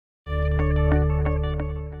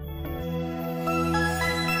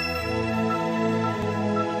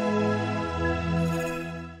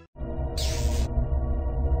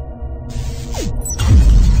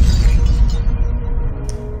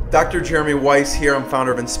Dr. Jeremy Weisz here. I'm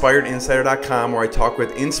founder of InspiredInsider.com, where I talk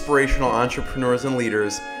with inspirational entrepreneurs and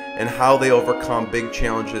leaders and how they overcome big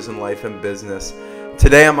challenges in life and business.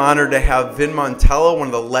 Today I'm honored to have Vin Montello, one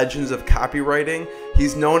of the legends of copywriting.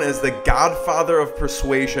 He's known as the godfather of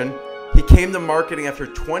persuasion. He came to marketing after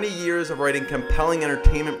 20 years of writing compelling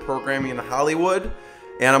entertainment programming in Hollywood.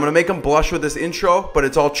 And I'm going to make him blush with this intro, but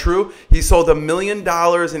it's all true. He sold $1 million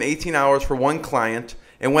in 18 hours for one client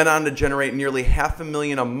and went on to generate nearly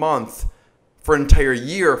 $500,000 a month for an entire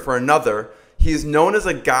year for another. He's known as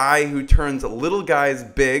a guy who turns little guys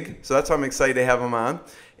big, so that's why I'm excited to have him on.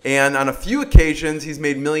 And on a few occasions, he's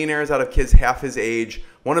made millionaires out of kids half his age.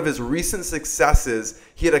 One of his recent successes,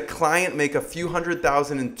 he had a client make a few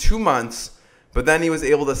 $100,000 in 2 months, but then he was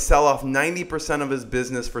able to sell off 90% of his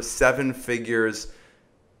business for 7 figures.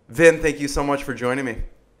 Vin, thank you so much for joining me.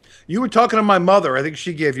 You were talking to my mother. I think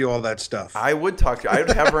she gave you all that stuff. I would talk to you. I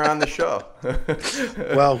would have her on the show.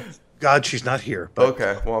 Well, God, she's not here. But,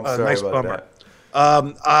 okay. Well, I'm sorry nice about bummer.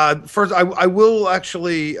 that. First, I will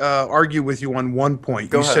actually argue with you on one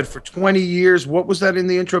point. Go you ahead. said for 20 years, what was that in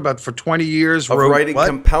the intro about? For 20 years, Of wrote writing what?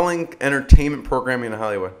 compelling entertainment programming in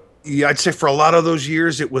Hollywood. Yeah, I'd say for a lot of those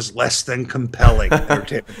years, it was less than compelling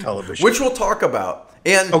entertainment television. Which we'll talk about.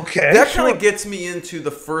 And Okay, that sure. kind of gets me into the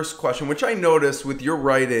first question, which I noticed with your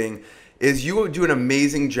writing is you do an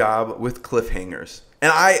amazing job with cliffhangers.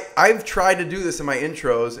 And I've tried to do this in my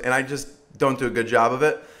intros, and I just don't do a good job of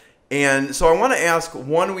it. And so I want to ask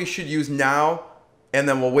one we should use now, and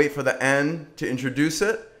then we'll wait for the end to introduce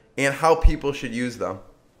it, and how people should use them.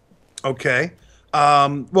 Okay.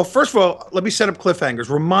 Well, first of all, let me set up cliffhangers.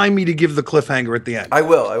 Remind me to give the cliffhanger at the end. I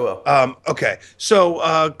will. Okay, so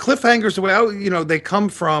cliffhangers, the way they come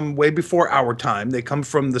from way before our time. They come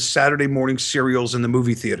from the Saturday morning serials in the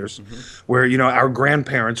movie theaters, where our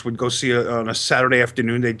grandparents would go see on a Saturday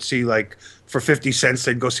afternoon. They'd see for 50 cents,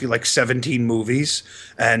 they'd go see 17 movies,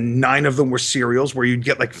 and 9 of them were serials where you'd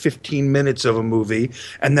get 15 minutes of a movie,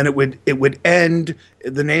 and then it would end.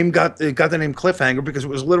 The name got the name cliffhanger because it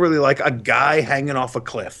was literally like a guy hanging off a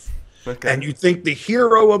cliff. Okay. And you think the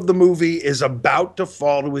hero of the movie is about to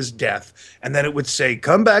fall to his death. And then it would say,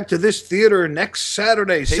 come back to this theater next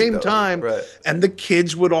Saturday, same time. Right. And the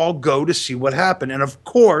kids would all go to see what happened. And of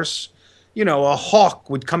course, a hawk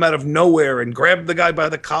would come out of nowhere and grab the guy by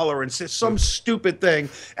the collar and say some stupid thing.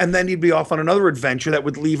 And then he'd be off on another adventure that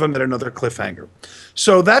would leave him at another cliffhanger.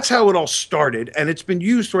 So that's how it all started. And it's been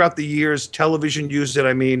used throughout the years. Television used it.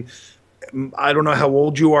 I mean, I don't know how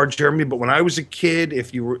old you are, Jeremy, but when I was a kid,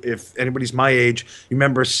 if anybody's my age, you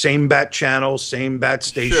remember Same Bat Channel, Same Bat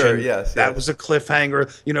Station. Sure, yes. That was a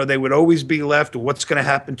cliffhanger. They would always be left. What's going to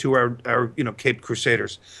happen to our Caped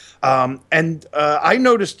Crusaders? And I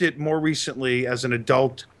noticed it more recently as an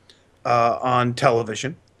adult on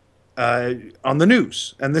television, on the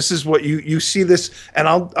news. And this is what you see this, and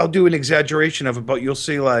I'll do an exaggeration of it, but you'll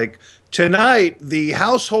see tonight, the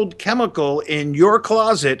household chemical in your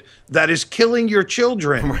closet that is killing your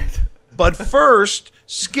children. Right. But first,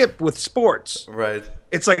 skip with sports. Right.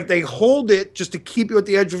 It's like they hold it just to keep you at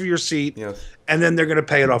the edge of your seat, Yes. and then they're going to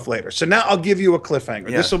pay it off later. So now I'll give you a cliffhanger.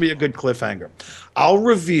 Yeah. This will be a good cliffhanger. I'll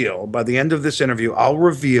reveal, by the end of this interview,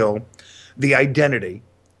 the identity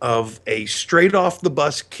of a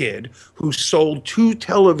straight-off-the-bus kid who sold 2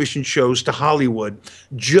 television shows to Hollywood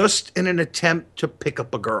just in an attempt to pick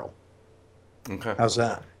up a girl. Okay. How's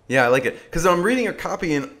that? Yeah, I like it. Because I'm reading your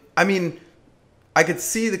copy, and I mean, I could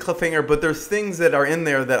see the cliffhanger, but there's things that are in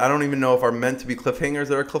there that I don't even know if are meant to be cliffhangers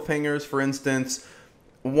that are cliffhangers. For instance,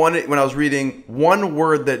 when I was reading, one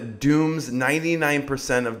word that dooms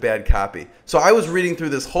 99% of bad copy. So I was reading through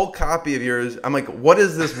this whole copy of yours. I'm like, what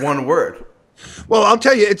is this one word? Well, I'll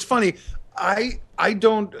tell you, it's funny.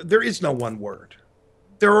 There is no one word.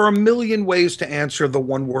 There are a million ways to answer the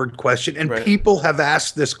one-word question, and Right. people have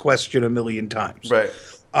asked this question a million times. Right.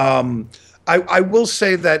 I will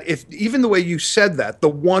say that if even the way you said that, the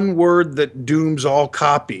one word that dooms all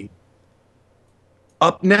copy,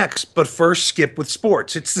 up next, but first skip with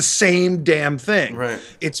sports. It's the same damn thing. Right.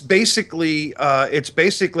 It's basically,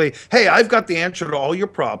 hey, I've got the answer to all your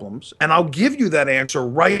problems, and I'll give you that answer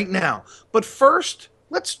right now. But first,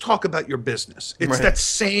 let's talk about your business. It's Right. that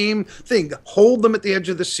same thing. Hold them at the edge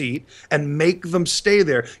of the seat and make them stay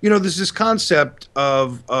there. There's this concept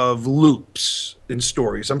of loops in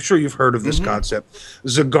stories. I'm sure you've heard of this concept.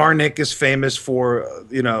 Zygarnik is famous for,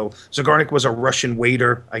 Zygarnik was a Russian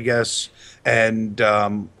waiter, I guess, and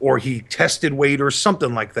or he tested waiters,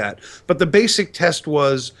 something like that. But the basic test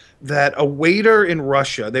was that a waiter in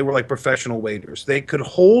Russia, they were like professional waiters, they could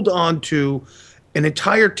hold on to an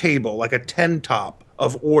entire table, like a 10 top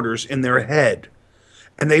of orders in their head.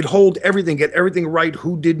 And they'd hold everything, get everything right.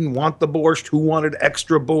 Who didn't want the borscht? Who wanted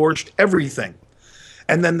extra borscht? Everything.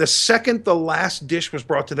 And then the second the last dish was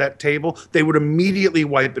brought to that table, they would immediately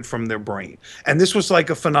wipe it from their brain. And this was like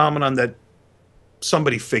a phenomenon that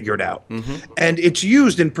somebody figured out. And it's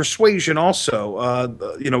used in persuasion also,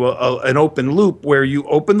 an open loop where you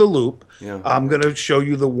open the loop. I'm going to show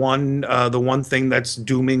you the one thing that's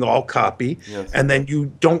dooming all copy. And then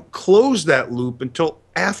you don't close that loop until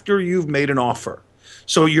after you've made an offer.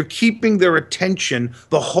 So you're keeping their attention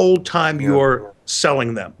the whole time you're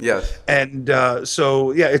selling them. And it's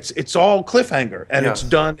all cliffhanger, and it's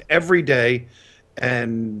done every day.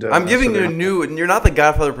 And I'm giving you and you're not the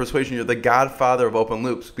godfather of persuasion, you're the godfather of open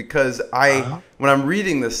loops, because when I'm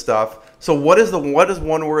reading this stuff, so what is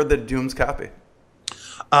one word that dooms copy?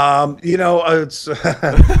 It's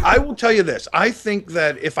I will tell you this. I think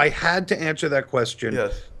that if I had to answer that question,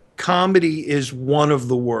 comedy is one of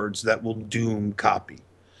the words that will doom copy,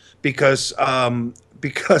 because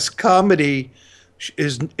comedy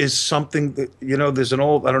is something that, there's an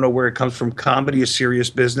old, I don't know where it comes from, comedy is serious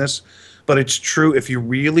business. But it's true, if you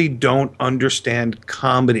really don't understand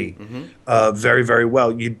comedy very, very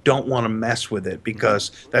well, you don't want to mess with it,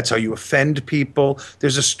 because that's how you offend people.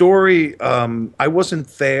 There's a story, I wasn't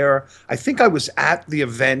there. I think I was at the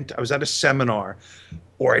event. I was at a seminar,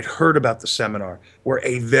 or I'd heard about the seminar, where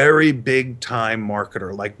a very big time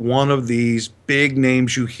marketer, like one of these big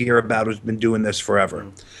names you hear about who's been doing this forever,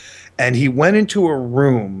 and he went into a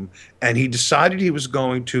room and he decided he was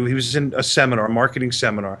in a seminar, a marketing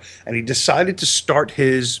seminar, and he decided to start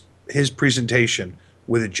his presentation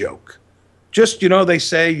with a joke. Just, they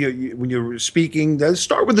say when you're speaking,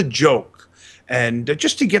 start with a joke, and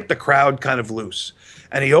just to get the crowd kind of loose.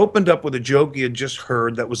 And he opened up with a joke he had just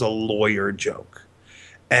heard that was a lawyer joke.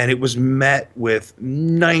 And it was met with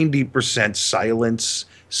 90% silence,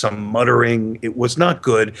 some muttering. It was not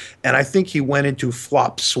good. And I think he went into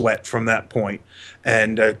flop sweat from that point.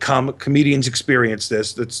 And comedians experience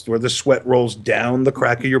this. That's where the sweat rolls down the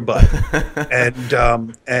crack of your butt.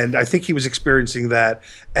 And I think he was experiencing that.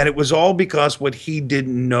 And it was all because what he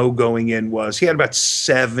didn't know going in was he had about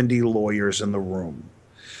 70 lawyers in the room.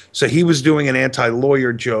 So he was doing an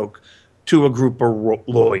anti-lawyer joke to a group of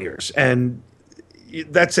lawyers. And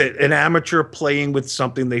that's it. An amateur playing with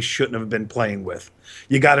something they shouldn't have been playing with.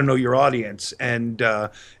 You got to know your audience. And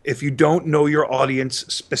if you don't know your audience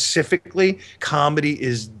specifically, comedy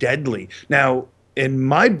is deadly. Now, in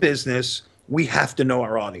my business, we have to know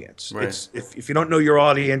our audience. Right. If you don't know your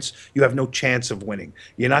audience, you have no chance of winning.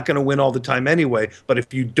 You're not going to win all the time anyway. But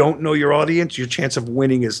if you don't know your audience, your chance of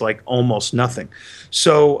winning is like almost nothing.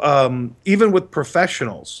 So even with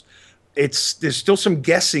professionals, there's still some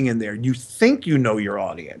guessing in there. You think you know your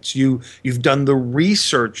audience. You've done the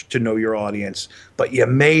research to know your audience, but you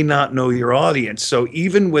may not know your audience. So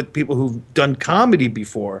even with people who've done comedy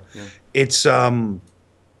before, it's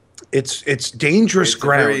dangerous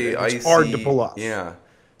ground. It's hard to pull off. Yeah.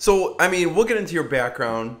 So I mean, we'll get into your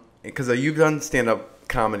background, because you've done stand-up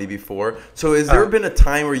comedy before. So has there been a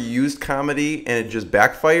time where you used comedy and it just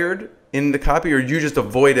backfired in the copy, or you just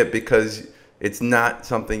avoid it because it's not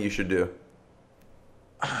something you should do?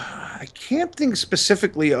 I can't think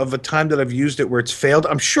specifically of a time that I've used it where it's failed.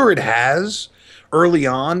 I'm sure it has early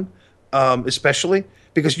on, especially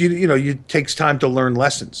because it takes time to learn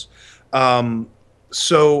lessons. I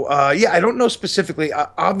don't know specifically.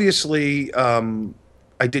 Obviously,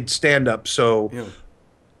 I did stand up,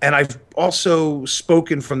 and I've also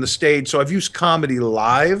spoken from the stage, so I've used comedy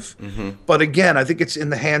live. But again, I think it's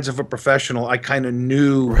in the hands of a professional. I kind of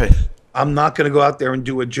knew. Right. I'm not going to go out there and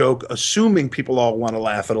do a joke assuming people all want to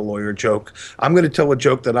laugh at a lawyer joke. I'm going to tell a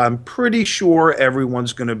joke that I'm pretty sure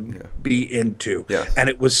everyone's going to be into. And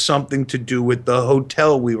it was something to do with the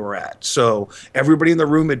hotel we were at. So everybody in the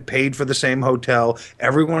room had paid for the same hotel.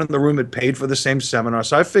 Everyone in the room had paid for the same seminar.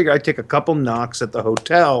 So I figured I'd take a couple knocks at the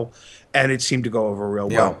hotel, and it seemed to go over real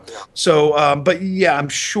well. So, but yeah, I'm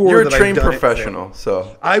sure you're that a trained I've done professional. It.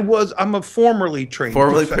 So I'm a formerly trained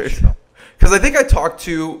professional. Because I think I talked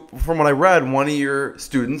to, from what I read, one of your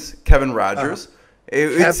students, Kevin Rogers.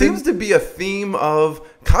 It seems to be a theme of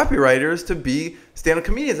copywriters to be stand-up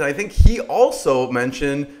comedians. And I think he also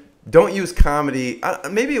mentioned, don't use comedy.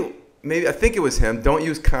 Maybe I think it was him. Don't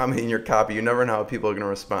use comedy in your copy. You never know how people are going to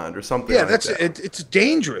respond or something like that. Yeah, it's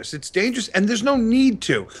dangerous. It's dangerous, and there's no need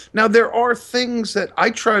to. Now, there are things that I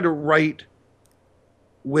try to write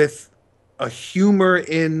with a humor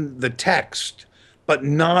in the text, but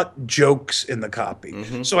not jokes in the copy.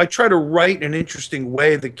 Mm-hmm. So I try to write in an interesting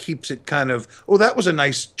way that keeps it kind of, oh, that was a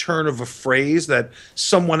nice turn of a phrase that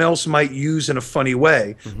someone else might use in a funny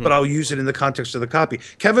way, Mm-hmm. but I'll use it in the context of the copy.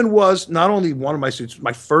 Kevin was not only one of my students,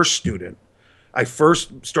 my first student. I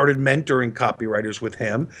first started mentoring copywriters with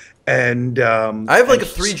him, and I have like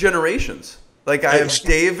 3 generations. Like I have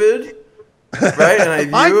David, right, and I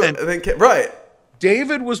have you, and then right.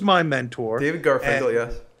 David was my mentor. David Garfinkel,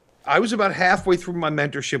 yes. I was about halfway through my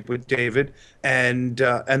mentorship with David, and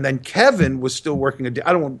then Kevin was still working. I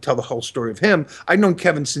don't want to tell the whole story of him. I'd known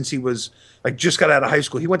Kevin since he was like just got out of high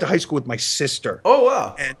school. He went to high school with my sister. Oh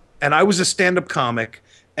wow! And I was a stand-up comic,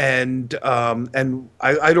 and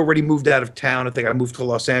I'd already moved out of town. I think I moved to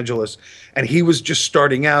Los Angeles, and he was just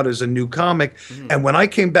starting out as a new comic. Mm-hmm. And when I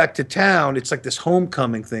came back to town, it's like this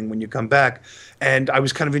homecoming thing when you come back. And I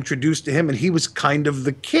was kind of introduced to him, and he was kind of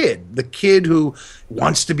the kid who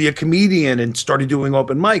wants to be a comedian and started doing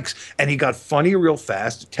open mics. And he got funny real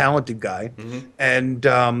fast, a talented guy.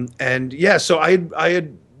 Mm-hmm. And yeah, so I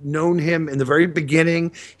had known him in the very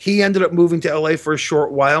beginning. He ended up moving to LA for a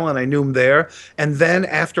short while, and I knew him there. And then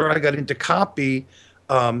after I got into copy,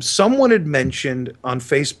 someone had mentioned on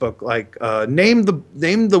Facebook, like, name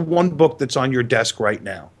the one book that's on your desk right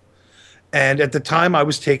now. And at the time, I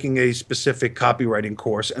was taking a specific copywriting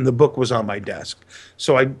course, and the book was on my desk.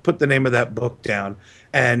 So I put the name of that book down,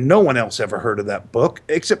 and no one else ever heard of that book,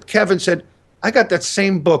 except Kevin said, I got that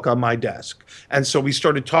same book on my desk. And so we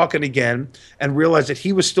started talking again and realized that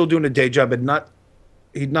he was still doing a day job,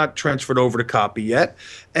 he'd not transferred over to copy yet.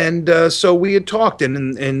 And so we had talked,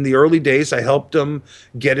 and in the early days, I helped him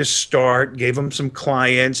get his start, gave him some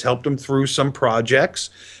clients, helped him through some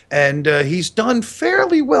projects. And he's done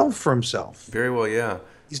fairly well for himself. Very well, yeah.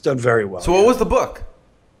 He's done very well. So what was the book?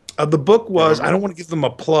 The book was, I don't want to give them a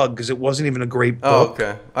plug because it wasn't even a great book. Oh,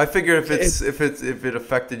 okay. I figured if it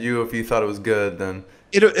affected you, if you thought it was good, then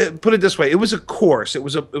it put it this way, it was a course. It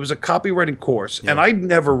was a copywriting course, yeah. And I'd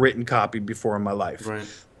never written copy before in my life. Right.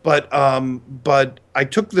 But I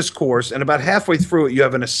took this course, and about halfway through it, you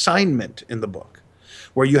have an assignment in the book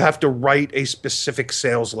where you have to write a specific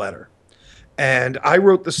sales letter. And I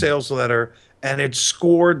wrote the sales letter, and it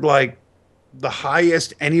scored like the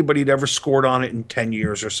highest anybody had ever scored on it in 10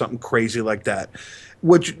 years or something crazy like that,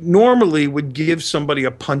 which normally would give somebody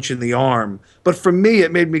a punch in the arm. But for me,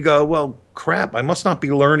 it made me go, well, crap, I must not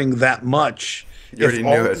be learning that much if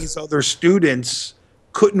all these other students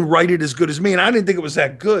couldn't write it as good as me. And I didn't think it was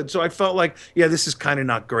that good. So I felt like, yeah, this is kind of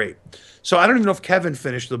not great. So I don't even know if Kevin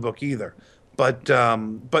finished the book either. But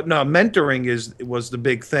no, mentoring was the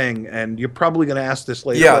big thing, and you're probably going to ask this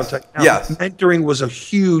later. Yes, yes. Mentoring was a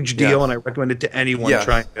huge deal, yes. And I recommend it to anyone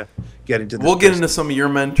trying to get into this. We'll get into some of your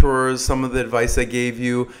mentors, some of the advice they gave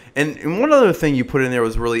you. And one other thing you put in there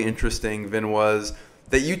was really interesting, Vin, was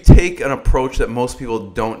that you take an approach that most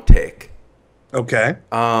people don't take. Okay.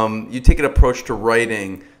 You take an approach to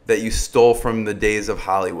writing that you stole from the days of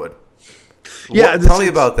Hollywood. Yeah. Tell me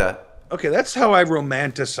about that. Okay, that's how I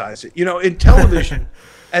romanticize it. You know, in television,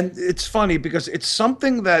 and it's funny because it's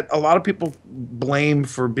something that a lot of people blame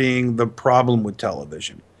for being the problem with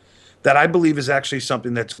television, that I believe is actually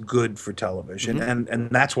something that's good for television, mm-hmm. and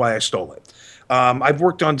that's why I stole it. I've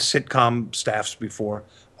worked on sitcom staffs before.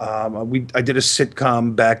 I did a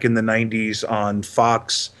sitcom back in the 90s on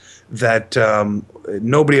Fox that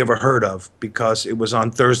nobody ever heard of because it was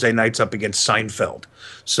on Thursday nights up against Seinfeld.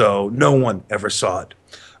 So no one ever saw it.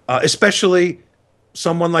 Especially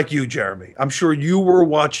someone like you, Jeremy. I'm sure you were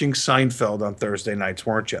watching Seinfeld on Thursday nights,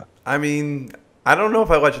 weren't you? I mean, I don't know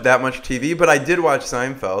if I watched that much TV, but I did watch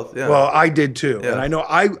Seinfeld. Yeah. Well, I did too. Yeah. And I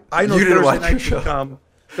know you didn't watch your show.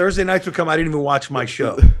 Thursday nights would come, I didn't even watch my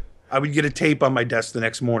show. I would get a tape on my desk the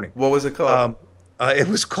next morning. What was it called? It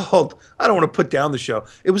was called, I don't want to put down the show.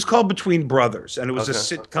 It was called Between Brothers, and it was a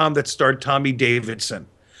sitcom that starred Tommy Davidson.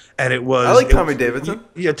 And it was. I like Tommy Davidson.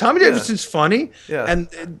 Yeah, Tommy Davidson's funny. Yeah.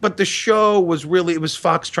 But the show was really, it was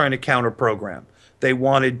Fox trying to counter program. They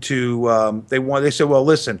wanted to. They said, well,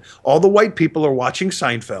 listen, all the white people are watching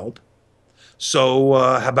Seinfeld, so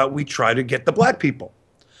how about we try to get the black people?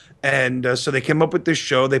 And so they came up with this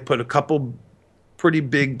show. They put a couple pretty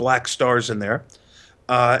big black stars in there,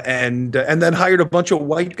 and then hired a bunch of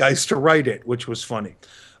white guys to write it, which was funny.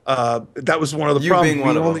 That was one of the problems. Being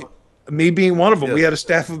one of them. Me being one of them. Yes. We had a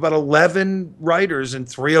staff of about 11 writers, and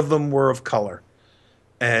 3 of them were of color.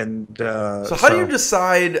 And so how do you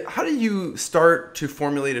decide? How do you start to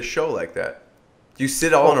formulate a show like that? Do you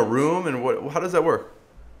sit all in a room, and how does that work?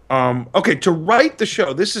 Okay, to write the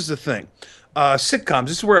show, this is the thing. Sitcoms.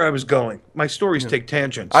 This is where I was going. My stories take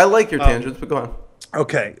tangents. I like your tangents, but go on.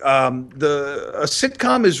 Okay, a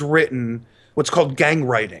sitcom is written what's called gang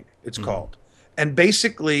writing, it's called. And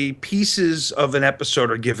basically, pieces of an episode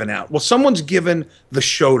are given out. Well, someone's given the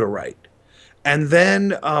show to write. And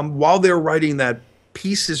then while they're writing that,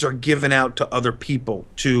 pieces are given out to other people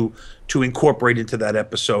to incorporate into that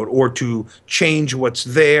episode, or to change what's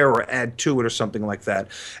there or add to it or something like that.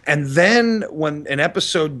 And then when an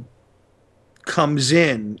episode comes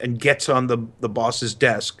in and gets on the boss's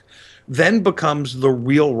desk, then becomes the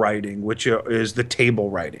real writing, which is the table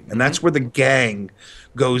writing. And that's where the gang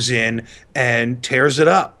goes in and tears it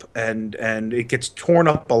up, and it gets torn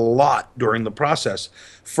up a lot during the process.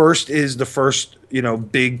 First is the first,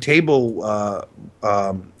 big table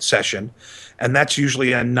session, and that's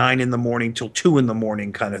usually at 9 in the morning till 2 in the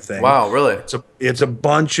morning kind of thing. Wow, really? It's a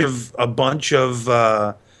bunch of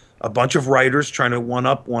writers trying to one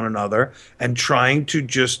up one another and trying to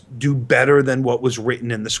just do better than what was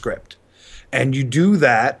written in the script. And you do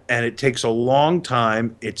that, and it takes a long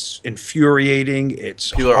time. It's infuriating.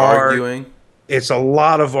 It's People hard. are arguing. It's a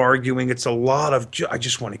lot of arguing. It's a lot of I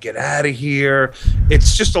just want to get out of here.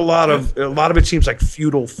 It's just a lot of it seems like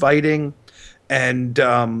feudal fighting, but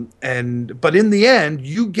in the end,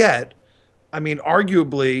 you get,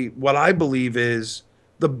 arguably, what I believe is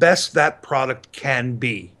the best that product can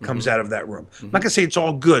be comes out of that room. I'm not gonna say it's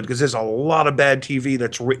all good, because there's a lot of bad TV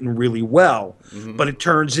that's written really well, but it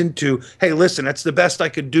turns into, hey, listen, that's the best I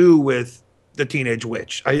could do with the Teenage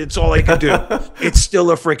Witch. It's all I could do. It's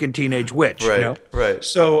still a freaking Teenage Witch, right? Right.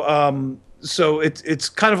 So, it's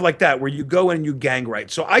kind of like that, where you go in and you gang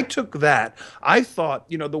write. So I took that. I thought,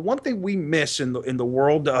 the one thing we miss in the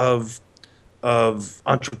world of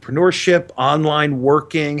entrepreneurship, online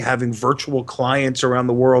working, having virtual clients around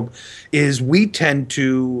the world, is we tend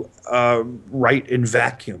to write in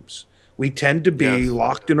vacuums. We tend to be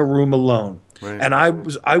locked in a room alone. Right. And I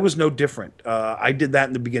was no different. I did that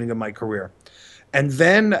in the beginning of my career. And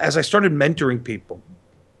then as I started mentoring people,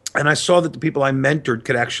 and I saw that the people I mentored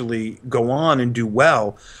could actually go on and do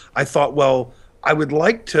well, I thought, well, I would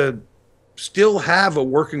like to still have a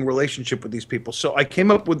working relationship with these people. So I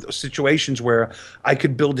came up with situations where I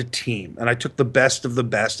could build a team, and I took the best of the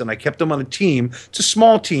best and I kept them on a team. It's a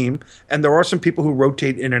small team, and there are some people who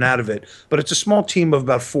rotate in and out of it, but it's a small team of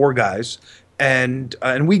about 4 guys, and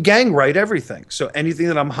we gang write everything. So anything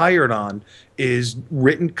that I'm hired on is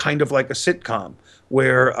written kind of like a sitcom,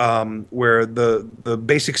 where the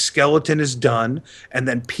basic skeleton is done, and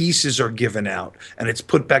then pieces are given out, and it's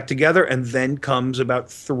put back together, and then comes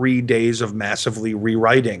about 3 days of massively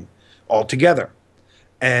rewriting altogether.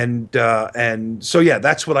 And so yeah,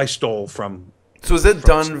 that's what I stole from. So is it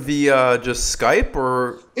done via just Skype,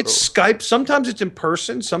 or? It's Skype. Sometimes it's in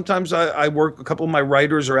person. Sometimes I work. A couple of my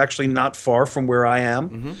writers are actually not far from where I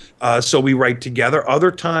am, so we write together. Other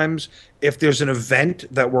times, if there's an event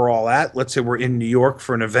that we're all at, let's say we're in New York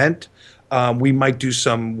for an event, we might do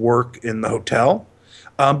some work in the hotel.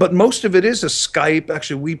 But most of it is a Skype.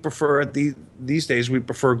 Actually, we prefer these days. We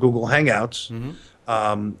prefer Google Hangouts.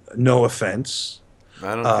 No offense.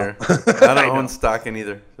 I don't care. I don't own stock in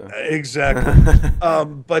either. So. Exactly.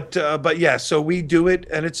 But yeah, so we do it,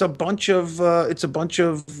 and it's a bunch of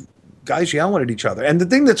guys yelling at each other. And the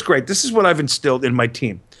thing that's great, this is what I've instilled in my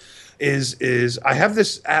team, is I have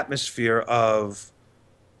this atmosphere of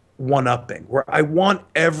one-upping, where I want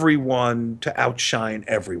everyone to outshine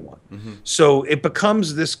everyone. So it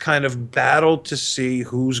becomes this kind of battle to see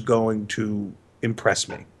who's going to impress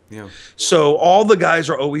me. Yeah. So all the guys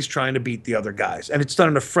are always trying to beat the other guys, and it's done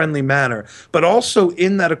in a friendly manner. But also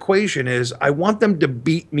in that equation is I want them to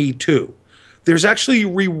beat me too. There's actually a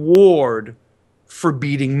reward for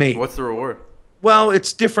beating me. What's the reward? Well,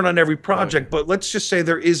 it's different on every project, but let's just say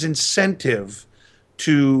there is incentive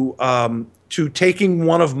to taking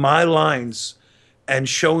one of my lines and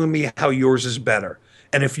showing me how yours is better.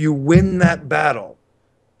 And if you win that battle,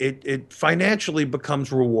 it financially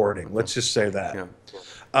becomes rewarding. Let's just say that. Yeah.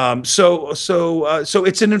 So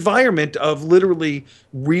it's an environment of literally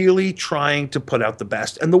really trying to put out the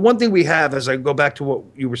best. And the one thing we have, as I go back to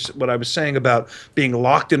what I was saying about being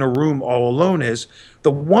locked in a room all alone, is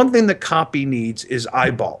the one thing that copy needs is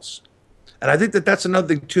eyeballs. And I think that that's another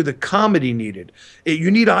thing too that comedy needed. You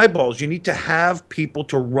need eyeballs. You need to have people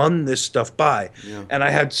to run this stuff by. Yeah. And I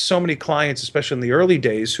had so many clients, especially in the early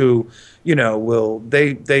days, who,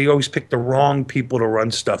 they always pick the wrong people to run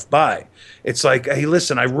stuff by. It's like, hey,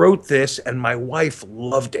 listen, I wrote this and my wife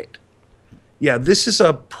loved it. Yeah, this is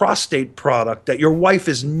a prostate product that your wife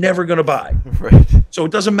is never going to buy. Right. So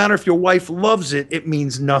it doesn't matter if your wife loves it, it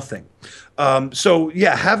means nothing. So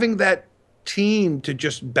yeah, having that team to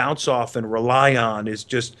just bounce off and rely on is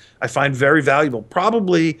just, I find, very valuable.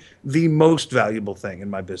 Probably the most valuable thing in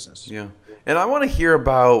my business. Yeah. And I want to hear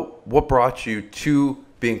about what brought you to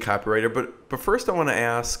being a copywriter. But first I want to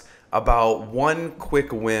ask about one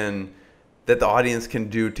quick win that the audience can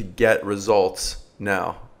do to get results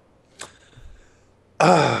now.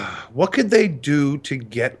 What could they do to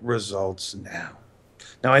get results now?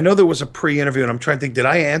 Now, I know there was a pre-interview, and I'm trying to think, did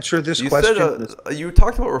I answer this question? You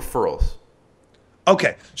talked about referrals.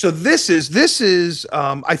 Okay, so this is.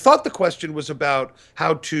 I thought the question was about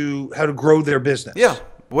how to grow their business. Yeah,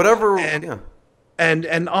 whatever.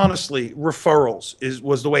 And honestly, referrals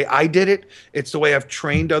was the way I did it. It's the way I've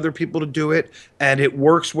trained other people to do it, and it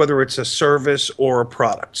works whether it's a service or a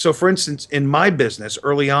product. So, for instance, in my business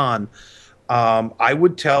early on, I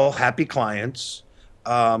would tell happy clients,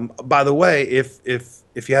 by the way,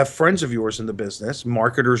 if you have friends of yours in the business,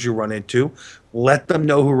 marketers you run into, let them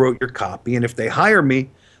know who wrote your copy. And if they hire me,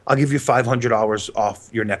 I'll give you $500 off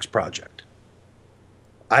your next project.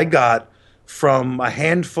 I got from a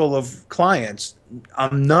handful of clients,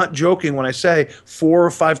 I'm not joking when I say 4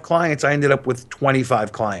 or 5 clients, I ended up with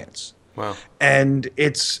 25 clients. Wow. And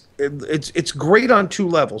it's great on 2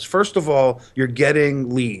 levels. First of all, you're getting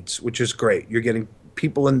leads, which is great. You're getting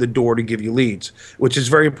people in the door to give you leads, which is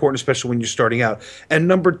very important, especially when you're starting out. And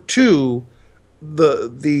number 2,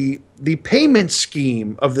 the payment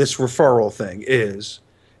scheme of this referral thing is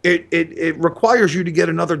it requires you to get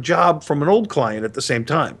another job from an old client at the same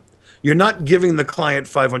time. You're not giving the client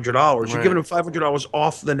 $500. You're giving them $500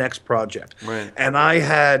 off the next project. Right. And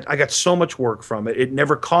I got so much work from it. It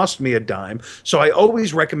never cost me a dime. So I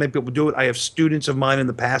always recommend people do it. I have students of mine in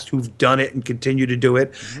the past who've done it and continue to do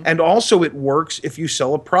it. Mm-hmm. And also it works if you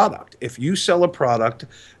sell a product. If you sell a product,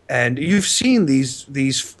 and you've seen these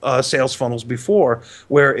sales funnels before,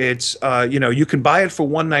 where it's you can buy it for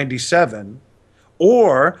 $197,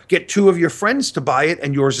 or get 2 of your friends to buy it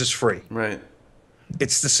and yours is free. Right.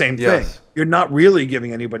 It's the same thing. You're not really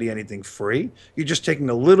giving anybody anything free. You're just taking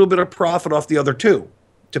a little bit of profit off the other 2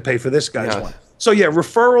 to pay for this guy's one. So yeah,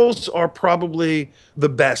 referrals are probably the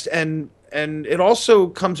best, and it also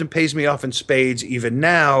comes and pays me off in spades. Even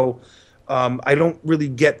now, I don't really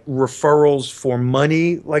get referrals for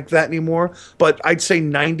money like that anymore. But I'd say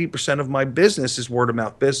 90% of my business is word of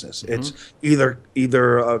mouth business. Mm-hmm. It's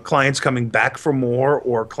either clients coming back for more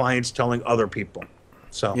or clients telling other people.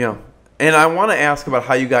 So yeah. And I want to ask about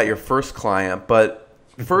how you got your first client, but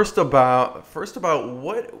first about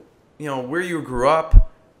what, where you grew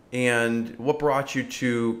up and what brought you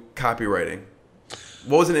to copywriting.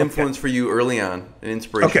 What was an influence for you early on, an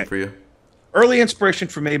inspiration for you? Early inspiration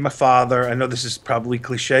for me, my father. I know this is probably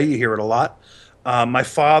cliche. You hear it a lot. My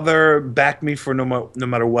father backed me for no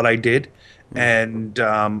matter what I did. And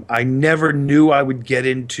I never knew I would get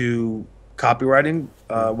into copywriting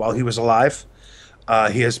while he was alive.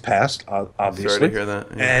 He has passed, obviously. Sorry to hear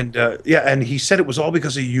that. Yeah. And he said it was all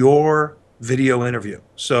because of your video interview.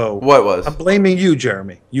 So what was? I'm blaming you,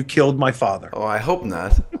 Jeremy. You killed my father. Oh, I hope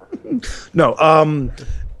not. No.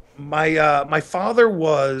 My father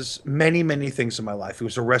was many things in my life. He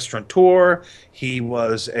was a restaurateur. He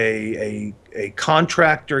was a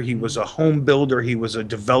contractor. He was a home builder. He was a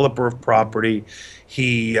developer of property. So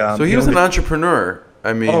he was an entrepreneur.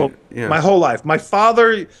 I mean, my whole life. My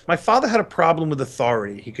father had a problem with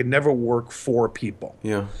authority. He could never work for people.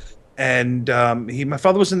 Yeah. And my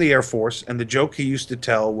father was in the Air Force, and the joke he used to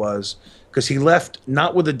tell was, because he left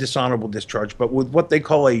not with a dishonorable discharge, but with what they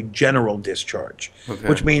call a general discharge,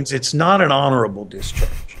 which means it's not an honorable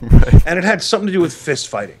discharge. Right. And it had something to do with fist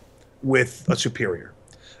fighting with a superior.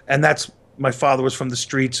 And my father was from the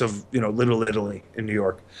streets of Little Italy in New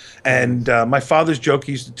York. And my father's joke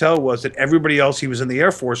he used to tell was that everybody else he was in the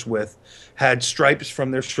Air Force with had stripes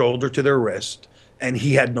from their shoulder to their wrist, and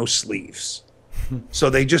he had no sleeves. So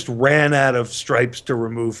they just ran out of stripes to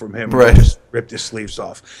remove from him. Right. And just ripped his sleeves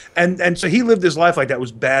off. And so he lived his life like that,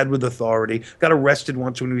 was bad with authority, got arrested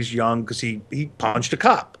once when he was young because he punched a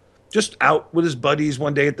cop. Just out with his buddies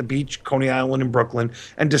one day at the beach, Coney Island in Brooklyn,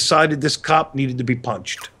 and decided this cop needed to be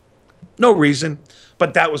punched. No reason,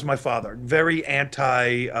 but that was my father. Very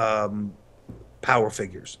anti power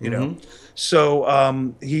figures,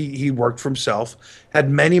 So he worked for himself, had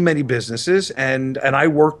many businesses, and I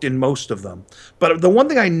worked in most of them. But the one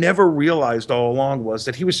thing I never realized all along was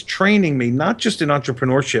that he was training me not just in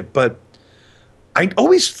entrepreneurship, but I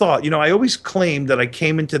always thought, I always claimed that I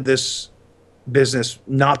came into this business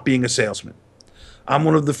not being a salesman. I'm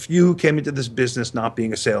one of the few who came into this business not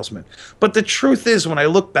being a salesman. But the truth is, when I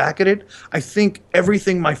look back at it, I think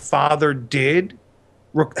everything my father did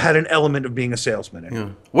had an element of being a salesman in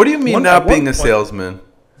it. What do you mean not being a salesman?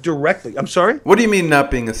 Directly. I'm sorry? What do you mean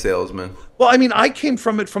not being a salesman? Well, I mean, I came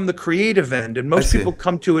from it from the creative end, and most people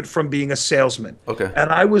come to it from being a salesman. Okay. And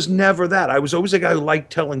I was never that. I was always a guy who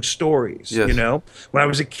liked telling stories. Yes. You know, when I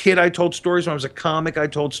was a kid, I told stories. When I was a comic, I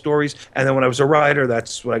told stories. And then when I was a writer,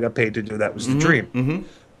 that's what I got paid to do. That was the dream.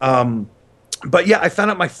 But yeah, I found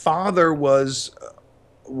out my father was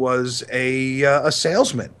a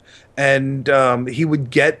salesman, and he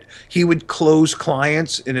would close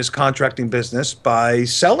clients in his contracting business by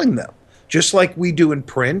selling them, just like we do in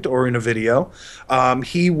print or in a video.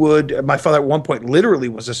 My father at one point literally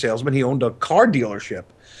was a salesman. He owned a car dealership,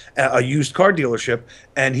 a used car dealership,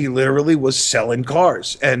 and he literally was selling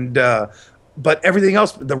cars. And but everything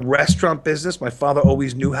else, the restaurant business, my father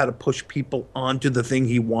always knew how to push people onto the thing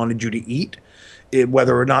he wanted you to eat.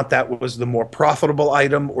 Whether or not that was the more profitable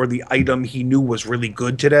item or the item he knew was really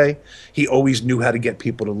good today, he always knew how to get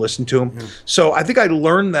people to listen to him. So I think I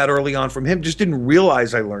learned that early on from him, just didn't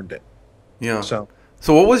realize I learned it. Yeah. So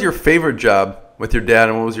what was your favorite job with your dad,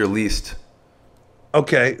 and what was your least?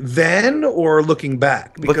 Okay, then or looking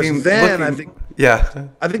back? Because I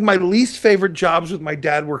think my least favorite jobs with my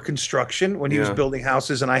dad were construction when he was building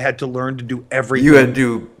houses, and I had to learn to do everything. You have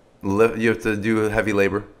to do heavy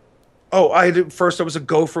labor. Oh, first I was a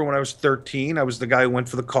gopher when I was 13. I was the guy who went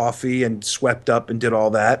for the coffee and swept up and did all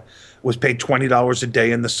that. Was paid $20 a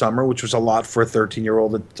day in the summer, which was a lot for a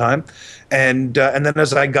 13-year-old at the time. And then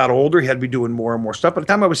as I got older, he had to be doing more and more stuff. By the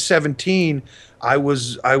time I was 17, I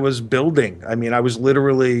was building. I mean, I was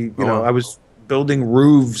literally, I was building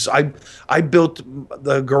roofs. I built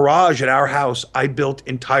the garage at our house. I built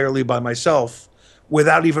entirely by myself,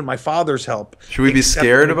 without even my father's help. Should we be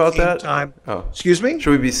scared about that? Excuse me?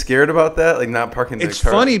 Should we be scared about that? Like not parking the car? It's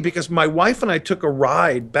funny because my wife and I took a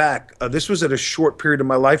ride back. This was at a short period of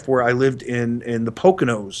my life where I lived in the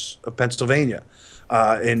Poconos of Pennsylvania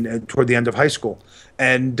toward the end of high school.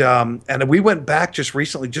 And we went back just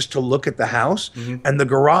recently just to look at the house. And the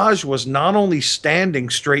garage was not only standing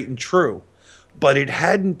straight and true, but it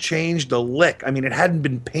hadn't changed a lick. I mean, it hadn't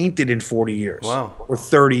been painted in 40 years. Wow. Or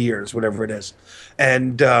 30 years, whatever it is.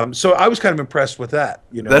 And so I was kind of impressed with that.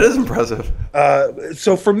 That is impressive.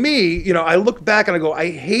 So for me, I look back and I go,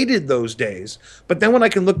 I hated those days. But then when I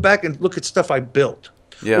can look back and look at stuff I built,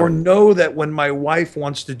 or know that when my wife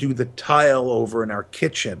wants to do the tile over in our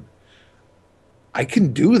kitchen, I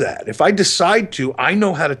can do that. If I decide to, I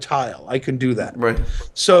know how to tile. I can do that. Right.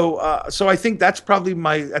 So I think that's probably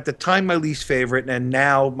at the time, my least favorite, and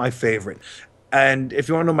now my favorite. And if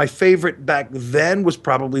you want to know, my favorite back then was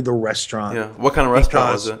probably the restaurant. Yeah. What kind of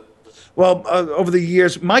restaurant was it? Well, over the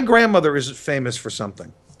years, my grandmother is famous for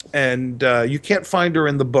something. And you can't find her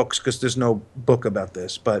in the books because there's no book about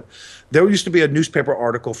this. But there used to be a newspaper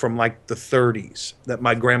article from like the 30s that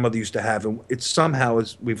my grandmother used to have. And it somehow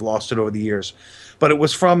we've lost it over the years. But it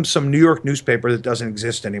was from some New York newspaper that doesn't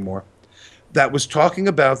exist anymore, that was talking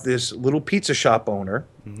about this little pizza shop owner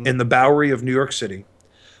in the Bowery of New York City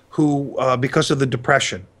who, because of the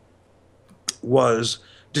Depression,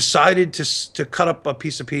 decided to cut up a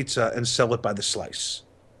piece of pizza and sell it by the slice.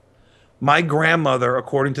 My grandmother,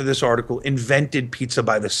 according to this article, invented pizza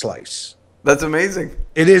by the slice. That's amazing.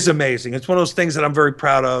 It is amazing. It's one of those things that I'm very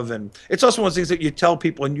proud of. And it's also one of those things that you tell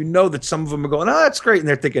people and you know that some of them are going, oh, that's great. And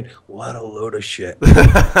they're thinking, what a load of shit.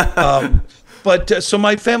 So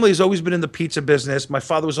my family has always been in the pizza business. My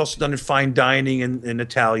father was also done in fine dining in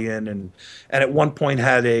Italian and at one point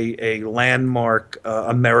had a landmark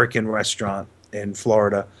American restaurant in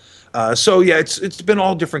Florida. So yeah, it's been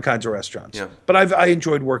all different kinds of restaurants. Yeah. But I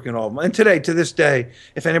enjoyed working in all of them. And to this day,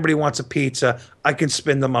 if anybody wants a pizza, I can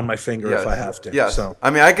spin them on my finger if I have to. Yeah. So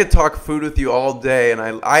I mean, I could talk food with you all day, and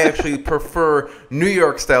I actually prefer New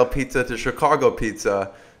York style pizza to Chicago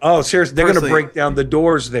pizza. Oh, seriously, they're going to break down the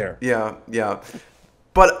doors there. Yeah, yeah.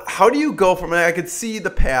 But how do you go from? I could see the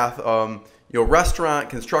path. Restaurant,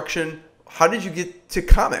 construction. How did you get to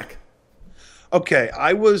comic? Okay,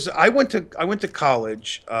 I went to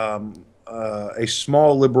college, a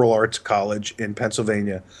small liberal arts college in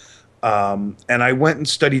Pennsylvania, and I went and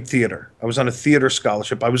studied theater. I was on a theater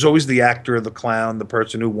scholarship. I was always the actor, the clown, the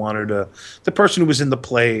person who was in the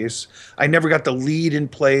plays. I never got the lead in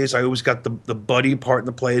plays. I always got the buddy part in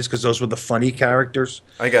the plays because those were the funny characters.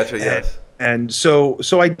 I got you. Yes. And so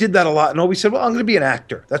I did that a lot and always said, well, I'm going to be an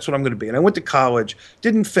actor. That's what I'm going to be. And I went to college,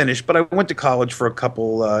 didn't finish, but I went to college for a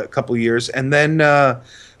couple years and then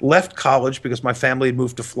left college because my family had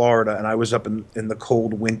moved to Florida and I was up in the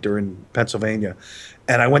cold winter in Pennsylvania.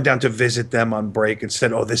 And I went down to visit them on break and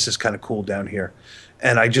said, oh, this is kind of cool down here.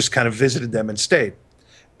 And I just kind of visited them and stayed.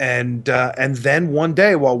 And then one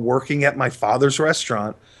day while working at my father's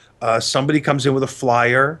restaurant, somebody comes in with a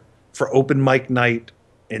flyer for open mic night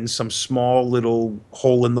in some small little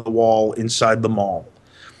hole in the wall inside the mall.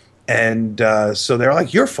 And so they're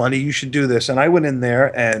like, "You're funny. You should do this." And I went in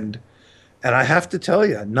there, and I have to tell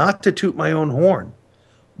you, not to toot my own horn,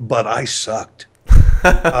 but I sucked.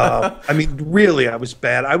 I mean, really, I was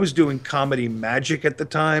bad. I was doing comedy magic at the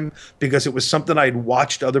time because it was something I'd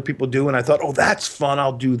watched other people do, and I thought, "Oh, that's fun.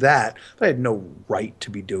 I'll do that." But I had no right to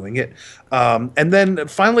be doing it. And then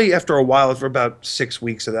finally, after a while, for about 6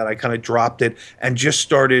 weeks of that, I kind of dropped it and just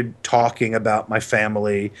started talking about my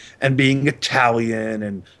family and being Italian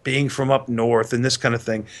and being from up north and this kind of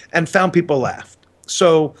thing, and found people laughed.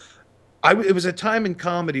 So it was a time in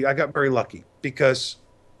comedy I got very lucky because,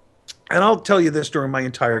 and I'll tell you this, during my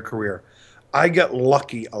entire career, I got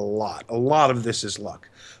lucky a lot. A lot of this is luck.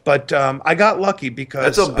 But I got lucky because...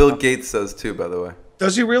 That's what Bill Gates says too, by the way.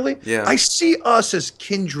 Does he really? Yeah. I see us as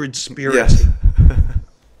kindred spirits.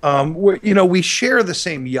 Yes. We share the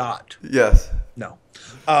same yacht. Yes. No.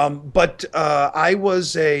 But I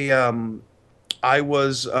was an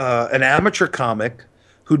amateur comic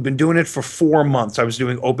who'd been doing it for 4 months. I was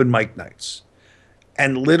doing open mic nights.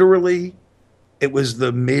 And literally, it was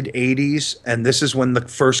the mid-'80s, and this is when the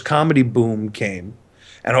first comedy boom came.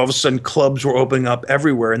 And all of a sudden, clubs were opening up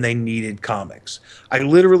everywhere, and they needed comics. I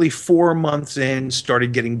literally, 4 months in,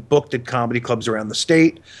 started getting booked at comedy clubs around the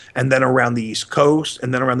state, and then around the East Coast,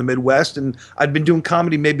 and then around the Midwest. And I'd been doing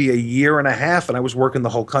comedy maybe a year and a half, and I was working the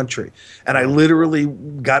whole country. And I literally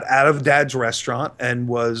got out of Dad's restaurant and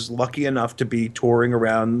was lucky enough to be touring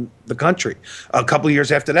around the country. A couple of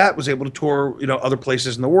years after that, was able to tour, other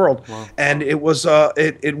places in the world. Wow. And it was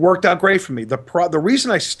it worked out great for me. The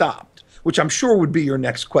reason I stopped, which I'm sure would be your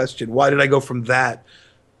next question, why did I go from that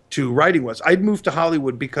to writing, was I'd moved to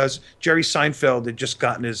Hollywood because Jerry Seinfeld had just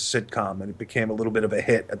gotten his sitcom, and it became a little bit of a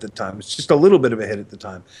hit at the time. It's just a little bit of a hit at the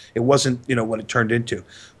time. It wasn't, what it turned into.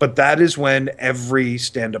 But that is when every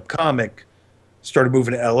stand-up comic started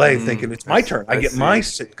moving to L.A. thinking, it's my turn. I get my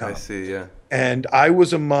sitcom. I see, yeah. And I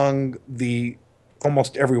was among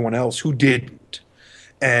almost everyone else who didn't.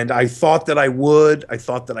 And I thought that I would. I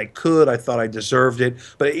thought that I could. I thought I deserved it.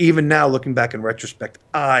 But even now, looking back in retrospect,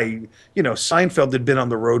 Seinfeld had been on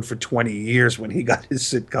the road for 20 years when he got his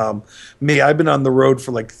sitcom. Me, I've been on the road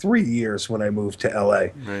for like 3 years when I moved to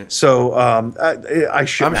L.A. Right. So I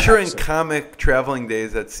should. I'm sure in comic traveling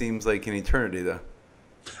days, that seems like an eternity, though.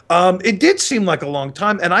 It did seem like a long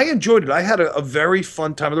time, and I enjoyed it. I had a very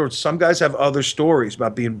fun time. In other words, some guys have other stories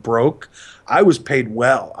about being broke. I was paid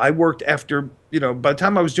well. I worked after, by the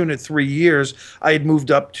time I was doing it 3 years, I had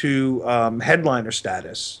moved up to headliner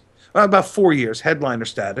status. About 4 years, headliner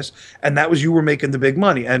status, and that was, you were making the big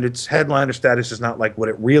money. And it's headliner status is not like what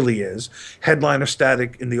it really is. Headliner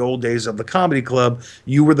static in the old days of the comedy club,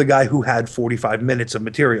 you were the guy who had 45 minutes of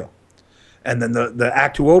material. And then the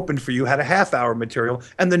act who opened for you had a half-hour material,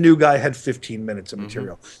 and the new guy had 15 minutes of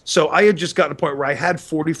material. So I had just gotten to a point where I had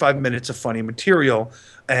 45 minutes of funny material,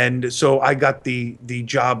 and so I got the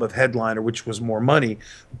job of headliner, which was more money.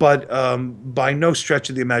 But by no stretch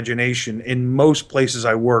of the imagination, in most places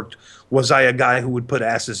I worked, was I a guy who would put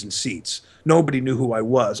asses in seats. Nobody knew who I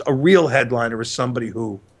was. A real headliner is somebody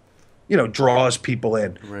who draws people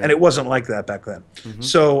in. Right. And it wasn't like that back then.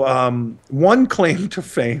 So one claim to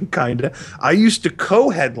fame, kind of, I used to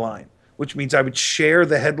co-headline, which means I would share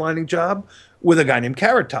the headlining job with a guy named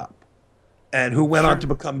Carrot Top, and who went on to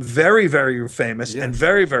become very, very famous and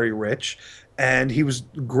very, very rich. And he was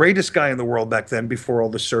the greatest guy in the world back then, before all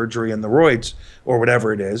the surgery and the roids, or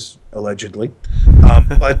whatever it is, allegedly.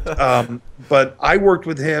 But I worked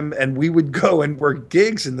with him, and we would go and work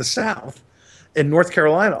gigs in the South. In North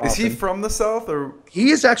Carolina. Is he from the South, or?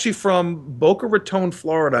 He is actually from Boca Raton,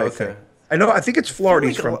 Florida, I think. I think it's Florida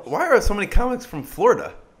he's from. Why are so many comics from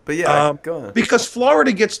Florida? But yeah, go on. Because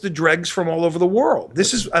Florida gets the dregs from all over the world.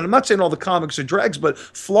 This is, and I'm not saying all the comics are dregs, but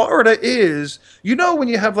Florida is, when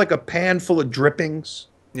you have like a pan full of drippings?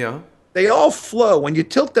 Yeah. They all flow. When you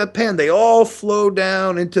tilt that pan, they all flow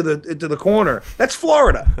down into the corner. That's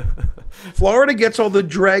Florida. Florida gets all the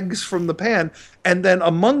dregs from the pan, and then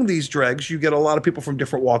among these dregs, you get a lot of people from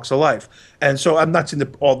different walks of life. And so I'm not saying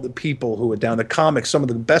all the people who are down the comics. Some of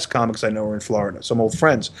the best comics I know are in Florida. Some old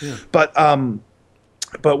friends. Yeah. But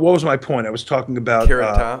what was my point? I was talking about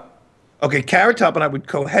Carrot Top. Okay, Carrot Top and I would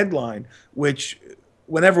co-headline, which,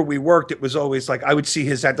 whenever we worked, it was always like I would see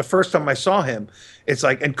his act. The first time I saw him, it's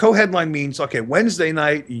like, and co-headline means, okay, Wednesday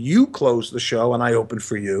night you close the show and I open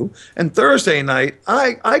for you, and Thursday night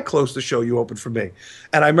I close the show, you open for me.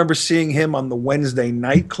 And I remember seeing him on the Wednesday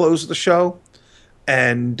night close the show,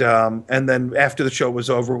 And then after the show was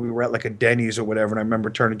over, we were at like a Denny's or whatever, and I remember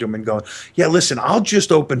turning to him and going, "Yeah, listen, I'll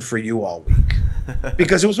just open for you all week."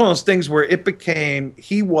 Because it was one of those things where it became,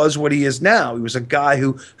 he was what he is now. He was a guy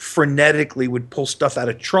who frenetically would pull stuff out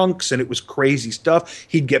of trunks, and it was crazy stuff.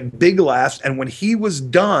 He'd get big laughs, and when he was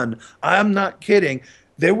done, I'm not kidding,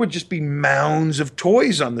 there would just be mounds of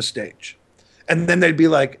toys on the stage. And then they'd be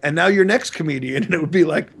like, "And now your next comedian," and it would be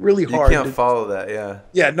like really hard. You can't follow that, yeah.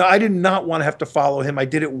 Yeah, no, I did not want to have to follow him. I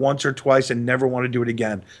did it once or twice and never want to do it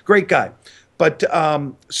again. Great guy. But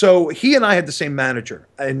so he and I had the same manager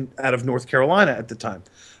out of North Carolina at the time.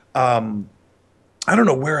 I don't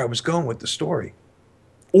know where I was going with the story.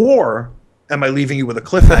 Or am I leaving you with a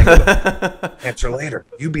cliffhanger? Answer later.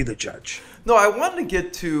 You be the judge. No, I wanted to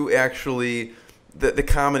get to actually the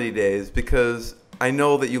comedy days, because I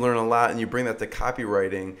know that you learn a lot and you bring that to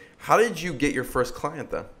copywriting. How did you get your first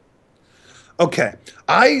client then? Okay.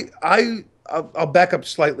 I'll back up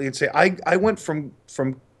slightly and say I went from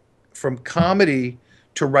comedy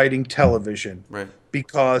to writing television. Right.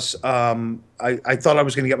 Because I thought I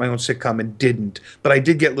was going to get my own sitcom and didn't. But I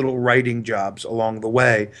did get little writing jobs along the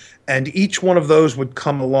way. And each one of those would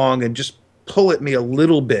come along and just pull at me a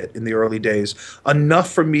little bit in the early days,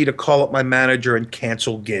 enough for me to call up my manager and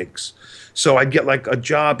cancel gigs. So I'd get like a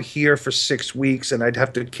job here for 6 weeks, and I'd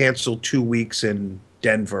have to cancel 2 weeks in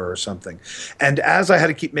Denver or something. And as I had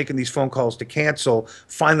to keep making these phone calls to cancel,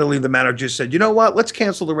 finally the manager said, "You know what? Let's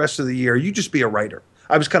cancel the rest of the year. You just be a writer."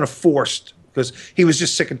 I was kind of forced because he was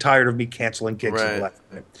just sick and tired of me canceling gigs. Right.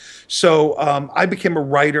 So I became a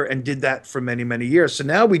writer and did that for many, many years. So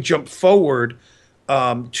now we jump forward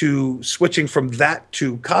to switching from that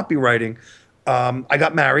to copywriting. I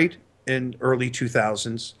got married in early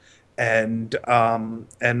 2000s, and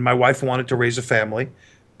my wife wanted to raise a family,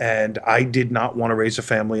 and I did not want to raise a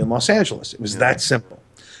family in Los Angeles. It was that simple.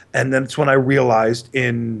 And then it's when I realized,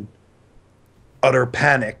 in utter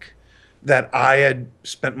panic, that I had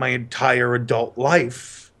spent my entire adult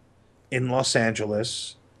life in Los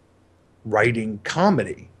Angeles writing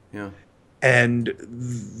comedy. Yeah. And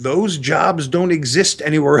those jobs don't exist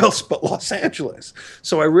anywhere else but Los Angeles.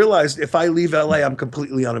 So I realized if I leave LA, I'm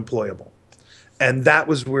completely unemployable. And that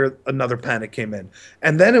was where another panic came in.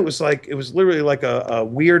 And then it was literally like a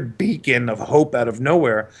weird beacon of hope out of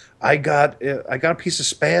nowhere. I got a piece of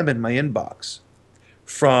spam in my inbox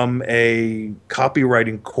from a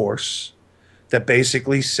copywriting course that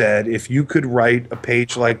basically said, if you could write a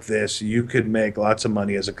page like this, you could make lots of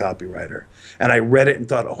money as a copywriter. And I read it and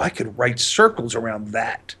thought, oh, I could write circles around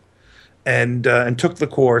that, and took the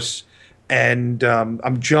course. And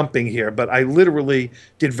I'm jumping here, but I literally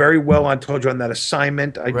did very well. I told you on that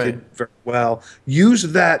assignment, I did very well.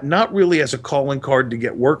 Used that not really as a calling card to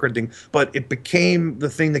get work or anything, but it became the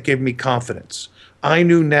thing that gave me confidence. I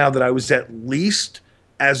knew now that I was at least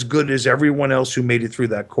as good as everyone else who made it through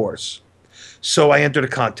that course. So I entered a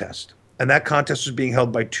contest, and that contest was being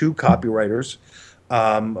held by two copywriters,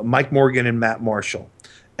 Mike Morgan and Matt Marshall.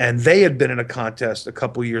 And they had been in a contest a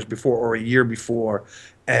couple years before, or a year before,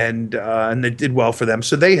 and it did well for them.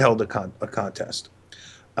 So they held a contest.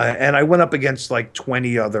 And I went up against like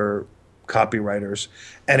 20 other copywriters,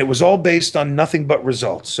 and it was all based on nothing but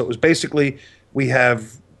results. So it was basically,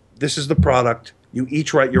 this is the product. You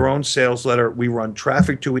each write your own sales letter. We run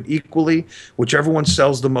traffic to it equally. Whichever one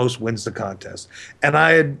sells the most wins the contest. And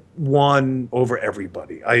I had won over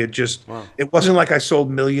everybody. I had just, It wasn't like I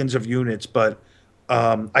sold millions of units, but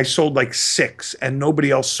I sold like 6, and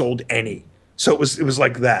nobody else sold any. So it was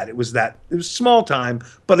like that. It was small time,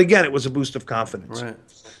 but again, it was a boost of confidence. Right.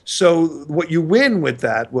 So what you win with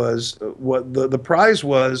that was, what the prize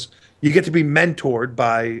was, you get to be mentored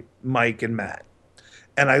by Mike and Matt.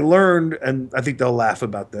 And I learned, and I think they'll laugh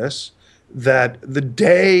about this, that the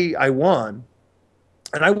day I won,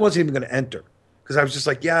 and I wasn't even going to enter, because I was just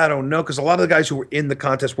like, yeah, I don't know, because a lot of the guys who were in the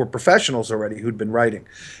contest were professionals already who'd been writing.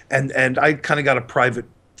 And I kind of got a private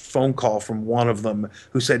phone call from one of them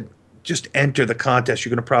who said, just enter the contest. You're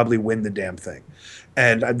going to probably win the damn thing.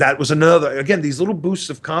 And that was another, again, these little boosts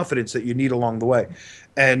of confidence that you need along the way.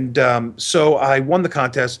 And so I won the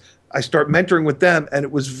contest. I start mentoring with them, and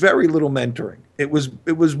it was very little mentoring. It was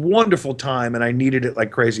wonderful time, and I needed it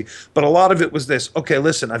like crazy. But a lot of it was this: okay,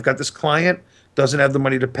 listen, I've got this client, doesn't have the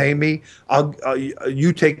money to pay me.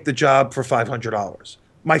 You take the job for $500.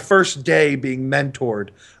 My first day being mentored,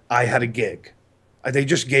 I had a gig. They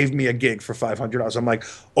just gave me a gig for $500. I'm like,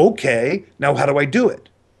 okay, now how do I do it?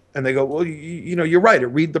 And they go, well, you know, you're right.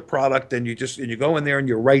 Read the product, and you go in there and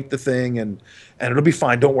you write the thing, and it'll be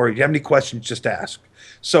fine. Don't worry. If you have any questions, just ask.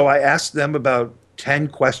 So I asked them about 10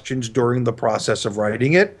 questions during the process of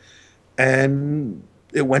writing it, and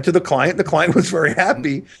It went to the client. The client was very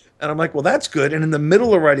happy. And I'm like, well, that's good. And in the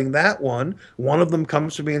middle of writing that one of them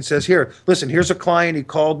comes to me and says, here, listen, here's a client. He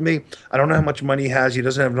called me. I don't know how much money he has. He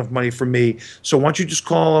doesn't have enough money for me. So why don't you just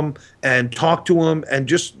call him and talk to him and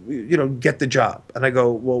just, get the job. And I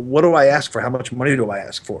go, well, what do I ask for? How much money do I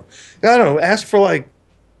ask for? I don't know. Ask for like,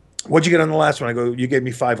 what'd you get on the last one? I go, you gave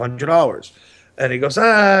me $500. And he goes,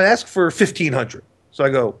 ask for $1,500. So I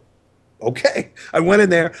go, okay. I went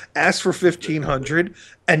in there, asked for $1,500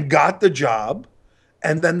 and got the job.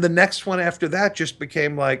 And then the next one after that just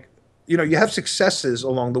became like, you have successes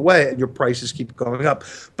along the way and your prices keep going up.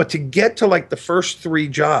 But to get to like the first 3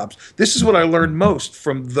 jobs, this is what I learned most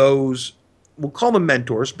from those, we'll call them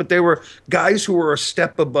mentors, but they were guys who were a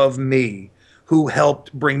step above me, who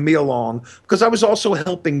helped bring me along, because I was also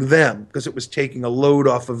helping them, because it was taking a load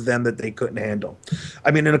off of them that they couldn't handle.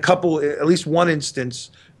 I mean, in at least one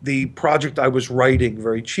instance, the project I was writing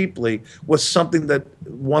very cheaply was something that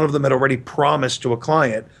one of them had already promised to a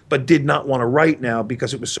client, but did not want to write now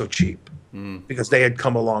because it was so cheap. Because they had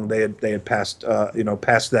come along, they had passed,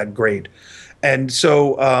 passed that grade, and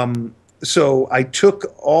so so I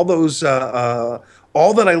took all those,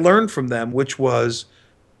 all that I learned from them, which was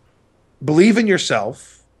believe in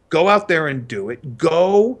yourself, go out there and do it,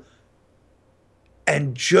 go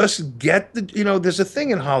and just get the, there's a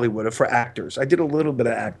thing in Hollywood for actors. I did a little bit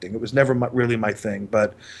of acting. It was never really my thing,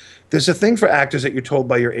 but there's a thing for actors that you're told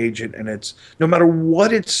by your agent, and it's no matter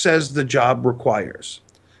what it says the job requires,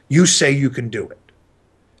 you say you can do it,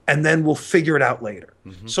 and then we'll figure it out later.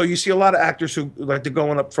 So you see a lot of actors who like to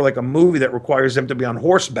going up for like a movie that requires them to be on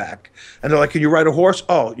horseback, and they're like, can you ride a horse?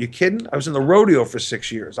 Oh, you kidding? I was in the rodeo for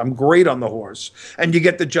 6 years. I'm great on the horse. And you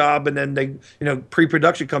get the job, and then they,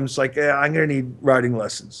 pre-production comes like, yeah, I'm going to need riding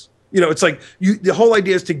lessons. It's like the whole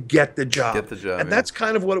idea is to get the job. Get the job, and that's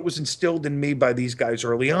kind of what it was instilled in me by these guys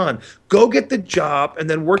early on. Go get the job and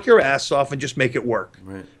then work your ass off and just make it work.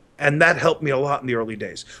 Right. And that helped me a lot in the early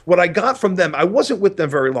days. What I got from them, I wasn't with them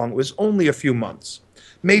very long. It was only a few months,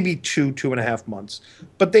 maybe 2.5 months.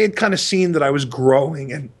 But they had kind of seen that I was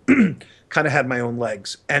growing and kind of had my own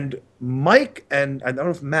legs. And Mike, and I don't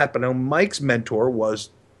know if Matt, but I know Mike's mentor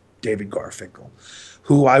was David Garfinkel,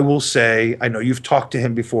 who I will say, I know you've talked to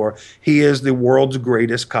him before, he is the world's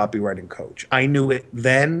greatest copywriting coach. I knew it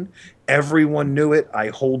then. Everyone knew it. I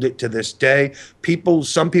hold it to this day.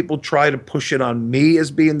 Some people try to push it on me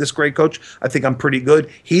as being this great coach. I think I'm pretty good.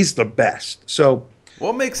 He's the best. So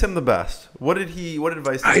what makes him the best? What advice did he give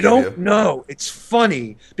you? I don't know. It's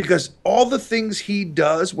funny because all the things he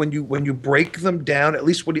does when you break them down, at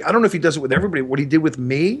least I don't know if he does it with everybody, what he did with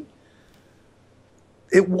me,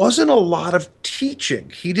 it wasn't a lot of teaching.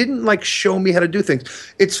 He didn't like show me how to do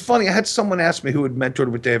things. It's funny. I had someone ask me who had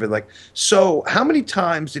mentored with David, like, so how many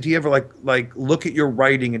times did he ever like look at your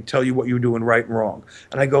writing and tell you what you were doing right and wrong?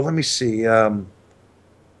 And I go, let me see. I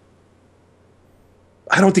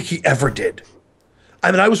don't think he ever did.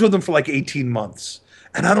 I mean, I was with him for like 18 months,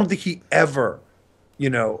 and I don't think he ever,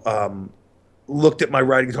 looked at my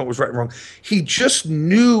writing and told me what was right and wrong. He just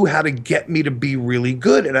knew how to get me to be really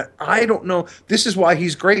good. And I don't know. This is why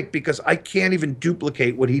he's great, because I can't even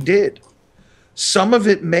duplicate what he did. Some of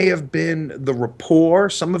it may have been the rapport.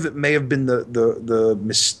 Some of it may have been the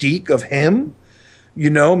mystique of him.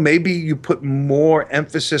 Maybe you put more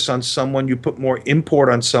emphasis on someone, you put more import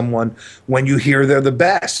on someone when you hear they're the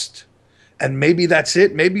best. And maybe that's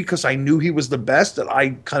it. Maybe because I knew he was the best that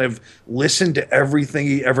I kind of listened to everything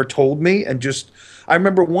he ever told me. And I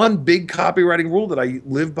remember one big copywriting rule that I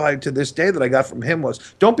live by to this day that I got from him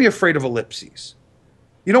was, don't be afraid of ellipses.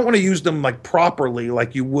 You don't want to use them like properly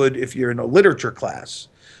like you would if you're in a literature class.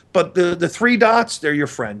 But the 3 dots, they're your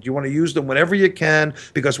friend. You want to use them whenever you can,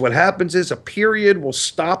 because what happens is a period will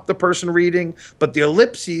stop the person reading, but the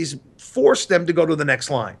ellipses force them to go to the next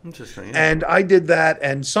line. Interesting. Yeah. And I did that,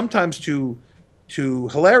 and sometimes to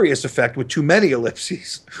hilarious effect with too many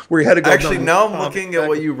ellipses, where you had to go. Actually, now I'm looking at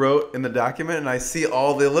what you wrote in the document, and I see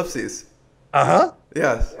all the ellipses. Uh-huh.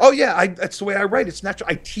 Yes. Oh, yeah. That's the way I write. It's natural.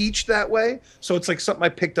 I teach that way, so it's like something I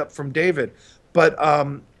picked up from David. But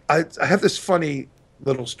I have this funny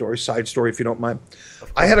little side story, if you don't mind.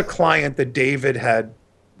 I had a client that David had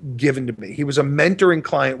given to me. He was a mentoring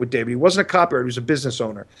client with David. He wasn't a copywriter. He was a business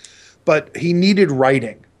owner. But he needed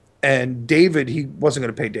writing. And David, he wasn't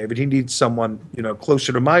going to pay David. He needed someone,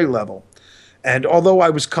 closer to my level. And although I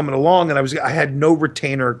was coming along and I had no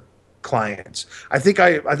retainer clients. I think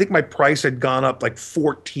my price had gone up like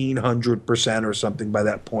 1,400% or something by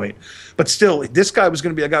that point. But still, this guy was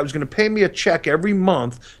going to be a guy who was going to pay me a check every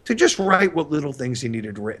month to just write what little things he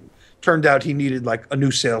needed written. Turned out he needed like a new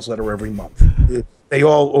sales letter every month. They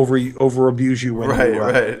all over abuse you when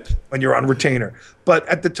Right. when you're on retainer. But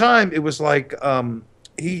at the time, it was like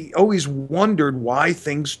he always wondered why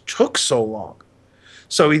things took so long.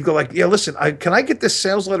 So he'd go like, "Yeah, listen, can I get this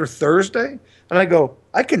sales letter Thursday?" And I go,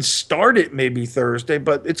 "I can start it maybe Thursday,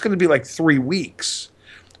 but it's going to be like 3 weeks.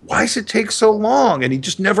 Why does it take so long?" And he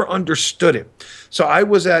just never understood it. So I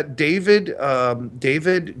was at David,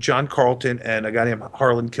 John Carlton, and a guy named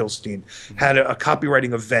Harlan Kilstein had a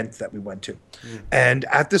copywriting event that we went to. And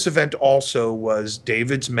at this event also was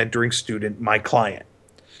David's mentoring student, my client.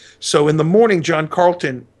 So in the morning, John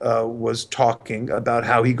Carlton was talking about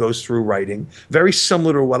how he goes through writing, very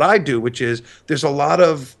similar to what I do, which is there's a lot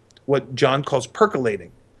of what John calls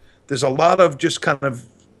percolating. There's a lot of just kind of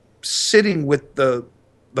sitting with the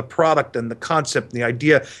product and the concept and the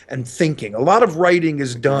idea and thinking. A lot of writing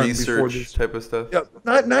is done before this type of stuff. Yeah,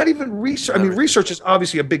 not even research. I mean, research is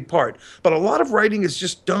obviously a big part, but a lot of writing is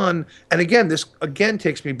just done. And again, this again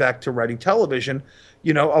takes me back to writing television.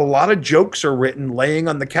 You know, a lot of jokes are written laying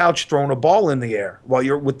on the couch, throwing a ball in the air while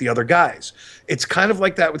you're with the other guys. It's kind of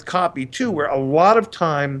like that with copy too, where a lot of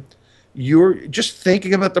time you're just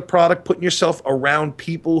thinking about the product, putting yourself around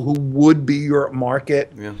people who would be your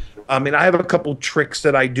market. Yeah. I mean, I have a couple tricks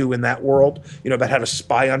that I do in that world, you know, about how to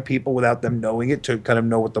spy on people without them knowing it to kind of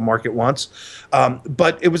know what the market wants.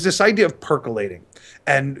 But it was this idea of percolating.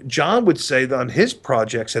 And John would say that on his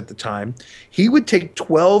projects at the time, he would take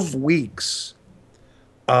 12 weeks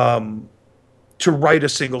to write a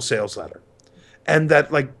single sales letter. And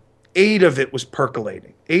that like 8 of it was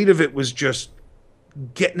percolating. 8 of it was just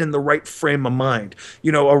getting in the right frame of mind.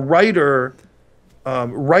 You know, a writer,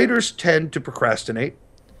 writers tend to procrastinate.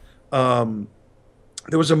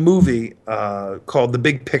 There was a movie called The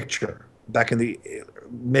Big Picture back in the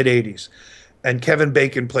mid 80s, and Kevin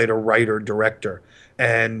Bacon played a writer director,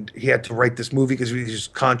 and he had to write this movie because he was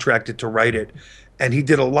contracted to write it. And he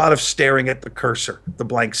did a lot of staring at the cursor, the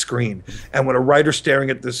blank screen. And when a writer's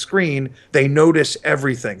staring at the screen, they notice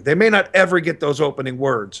everything. They may not ever get those opening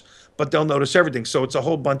words, but they'll notice everything. So it's a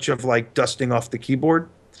whole bunch of like dusting off the keyboard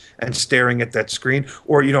and staring at that screen.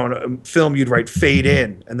 Or, you know, in a film, you'd write fade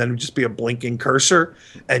in, and then it would just be a blinking cursor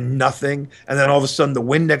and nothing. And then all of a sudden the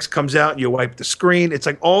Windex comes out and you wipe the screen. It's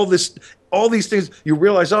like all these things, you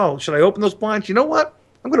realize, oh, should I open those blinds? You know what?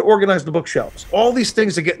 I'm going to organize the bookshelves. All these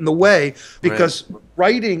things that get in the way because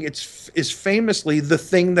writing is famously the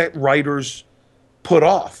thing that writers put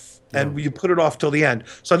off. And you put it off till the end.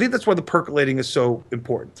 So I think that's why the percolating is so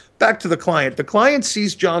important. Back to the client. The client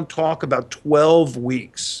sees John talk about 12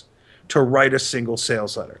 weeks to write a single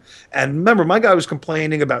sales letter. And remember, my guy was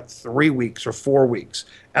complaining about 3 weeks or 4 weeks.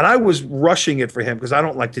 And I was rushing it for him because I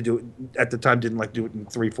don't like to do it, at the time, didn't like to do it in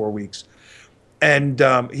 3-4 weeks. And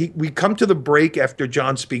we come to the break after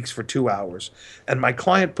John speaks for 2 hours. And my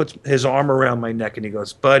client puts his arm around my neck and he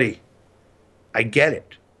goes, "Buddy, I get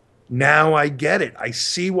it. Now I get it. I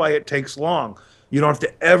see why it takes long. You don't have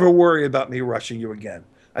to ever worry about me rushing you again."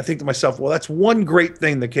 I think to myself, well, that's one great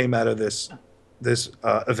thing that came out of this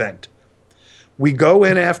event. We go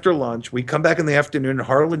in after lunch. We come back in the afternoon, and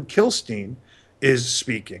Harlan Kilstein is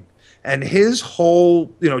speaking. And his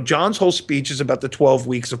whole, you know, John's whole speech is about the 12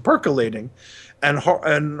 weeks of percolating. And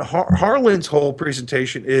Harlan's whole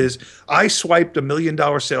presentation is, I swiped $1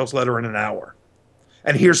 million sales letter in an hour.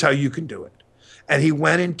 And here's how you can do it. And he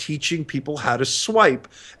went in teaching people how to swipe.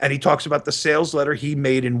 And he talks about the sales letter he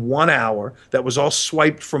made in 1 hour that was all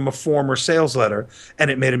swiped from a former sales letter, and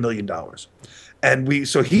it made $1 million. And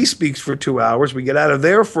so he speaks for 2 hours. We get out of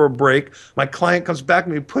there for a break. My client comes back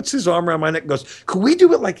and he puts his arm around my neck and goes, "Could we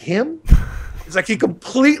do it like him?" It's like he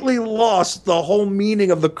completely lost the whole meaning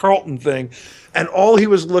of the Carlton thing. And all he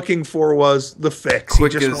was looking for was the fix.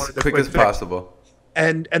 Quick as possible.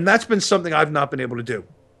 And that's been something I've not been able to do.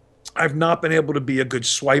 I've not been able to be a good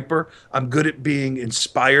swiper. I'm good at being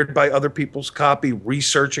inspired by other people's copy,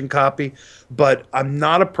 researching copy, but I'm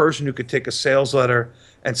not a person who could take a sales letter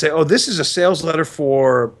and say, "Oh, this is a sales letter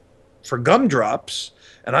for gumdrops,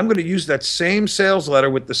 and I'm going to use that same sales letter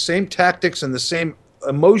with the same tactics and the same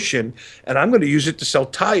emotion, and I'm going to use it to sell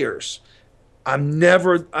tires." I'm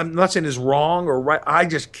not saying it's wrong or right. I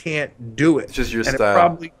just can't do it. It's just your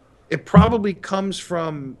style. It probably comes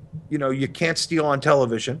from, you know, you can't steal on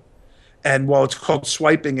television. And while it's called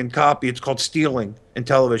swiping in copy, it's called stealing in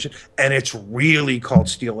television. And it's really called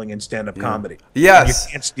stealing in stand-up comedy. Yes. And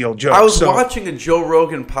you can't steal jokes. I was watching a Joe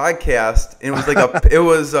Rogan podcast, and it was like it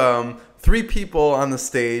was 3 people on the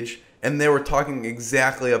stage, and they were talking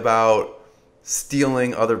exactly about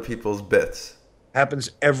stealing other people's bits.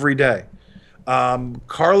 Happens every day.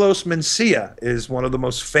 Carlos Mencia is one of the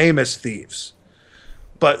most famous thieves.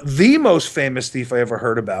 But the most famous thief I ever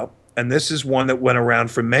heard about, and this is one that went around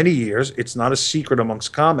for many years. It's not a secret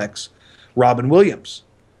amongst comics. Robin Williams.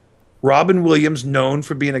 Robin Williams, known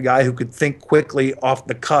for being a guy who could think quickly off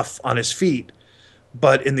the cuff on his feet.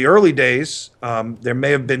 But in the early days, there may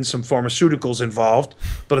have been some pharmaceuticals involved.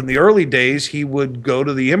 But in the early days, he would go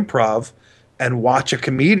to the Improv and watch a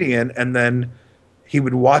comedian, and then he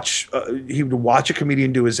would watch a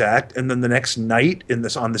comedian do his act, and then the next night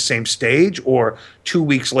on the same stage, or 2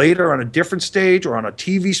 weeks later on a different stage, or on a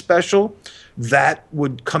TV special, that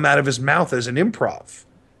would come out of his mouth as an improv,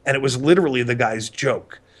 and it was literally the guy's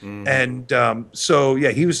joke. And so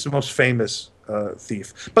yeah, he was the most famous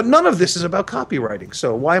thief. But none of this is about copywriting,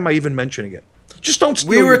 so why am I even mentioning it? Just don't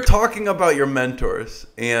steal. We were talking about your mentors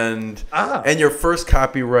and your first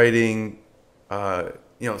copywriting,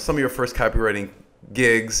 some of your first copywriting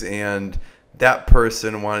gigs, and that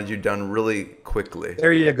person wanted you done really quickly.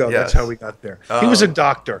 There you go. Yes. That's how we got there. He was a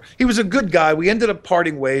doctor. He was a good guy. We ended up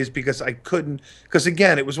parting ways because I couldn't, because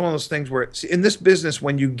again, it was one of those things where in this business,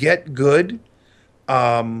 when you get good,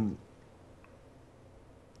 the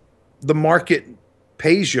market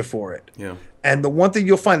pays you for it. Yeah. And the one thing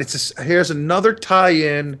you'll find, here's another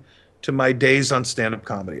tie-in to my days on stand-up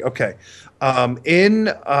comedy. Okay. In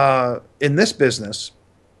this business,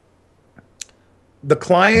 the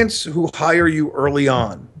clients who hire you early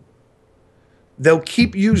on, they'll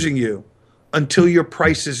keep using you until your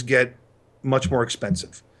prices get much more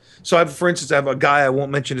expensive. So for instance, I have a guy, I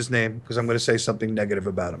won't mention his name because I'm going to say something negative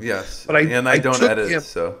about him. Yes. But I don't edit him,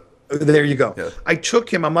 so. There you go. Yes. I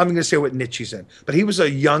took him, I'm not even going to say what niche he's in, but he was a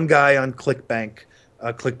young guy on ClickBank,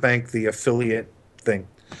 the affiliate thing.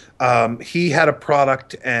 He had a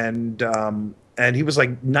product, and he was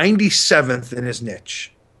like 97th in his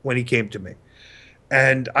niche when he came to me.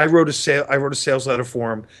 And I wrote a sales letter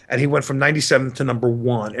for him, and he went from 97th to number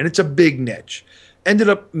 1. And it's a big niche. Ended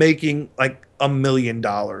up making like $1 million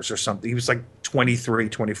or something. He was like 23,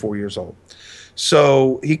 24 years old.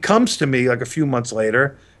 So he comes to me like a few months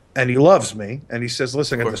later, and he loves me, and he says,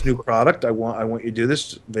 "Listen, I got this new product. I want you to do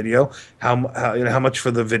this video. How much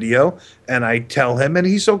for the video?" And I tell him, and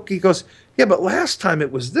he goes, "Yeah, but last time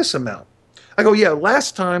it was this amount." I go, "Yeah,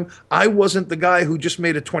 last time I wasn't the guy who just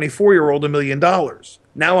made a 24-year-old $1 million.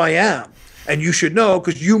 Now I am, and you should know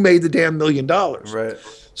because you made the damn $1 million." Right.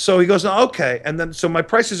 So he goes, "Oh, okay," and then so my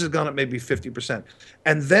prices have gone up maybe 50%,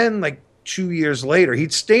 and then like 2 years later,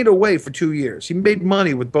 he'd stayed away for 2 years. He made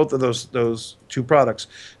money with both of those two products.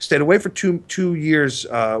 Stayed away for two years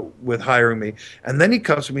with hiring me, and then he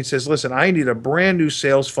comes to me and says, "Listen, I need a brand new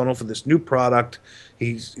sales funnel for this new product."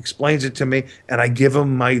 He explains it to me, and I give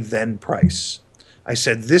him my then price. I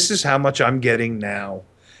said, "This is how much I'm getting now,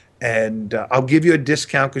 and I'll give you a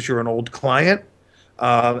discount because you're an old client,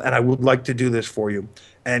 and I would like to do this for you."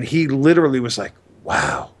 And he literally was like,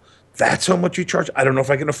 "Wow, that's how much you charge? I don't know if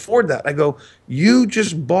I can afford that." I go, "You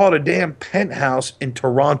just bought a damn penthouse in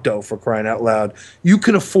Toronto, for crying out loud. You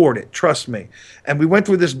can afford it, trust me." And we went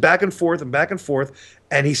through this back and forth,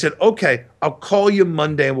 and he said, "Okay, I'll call you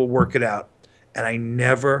Monday and we'll work it out." And I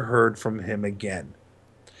never heard from him again.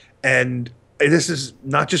 And this is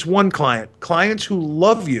not just one client. Clients who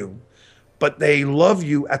love you, but they love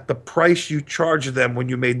you at the price you charge them when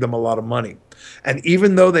you made them a lot of money. And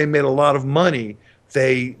even though they made a lot of money,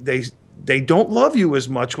 they don't love you as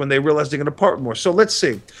much when they realize they're going to part more. So let's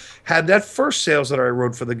see. Had that first sales that I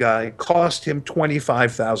wrote for the guy cost him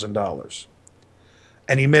 $25,000,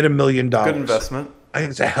 and he made $1 million. Good investment. I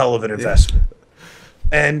think it's a hell of an investment.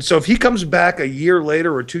 And so if he comes back a year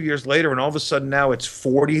later or 2 years later, and all of a sudden now it's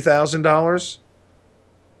 $40,000,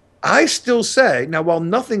 I still say, now while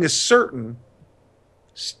nothing is certain,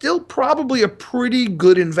 still probably a pretty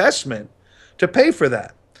good investment to pay for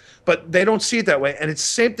that. But they don't see it that way. And it's the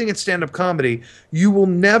same thing in stand-up comedy. You will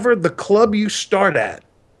never, the club you start at,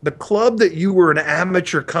 the club that you were an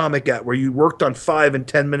amateur comic at, where you worked on 5 and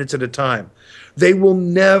 10 minutes at a time, they will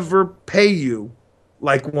never pay you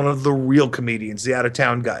like one of the real comedians, the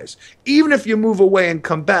out-of-town guys. Even if you move away and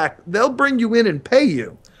come back, they'll bring you in and pay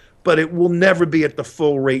you. But it will never be at the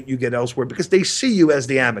full rate you get elsewhere because they see you as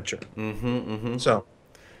the amateur. So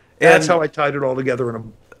that's how I tied it all together in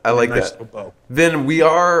a nice little bow. Then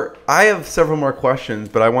I have several more questions,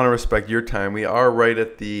 but I want to respect your time. We are right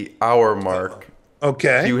at the hour mark.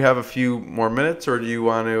 Okay. Do you have a few more minutes, or do you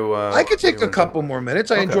want to? I could take a couple more minutes.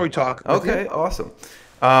 I enjoy talking. Okay, awesome.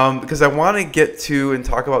 Because I want to get to and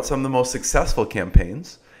talk about some of the most successful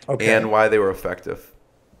campaigns and why they were effective.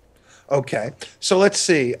 Okay. So let's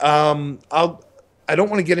see. I don't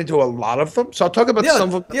want to get into a lot of them, so I'll talk about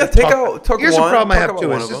some of them. Yeah, talk Here's one. a problem I have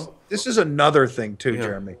too. This is another thing too,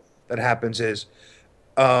 Jeremy, that happens is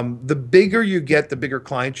The bigger you get, the bigger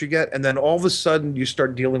clients you get, and then all of a sudden you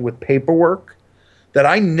start dealing with paperwork that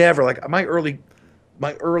I never like. My early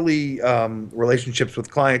relationships with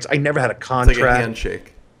clients, I never had a It's like a contract.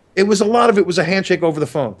 handshake. It was a lot of it was a handshake over the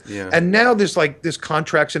phone. Yeah. And now there's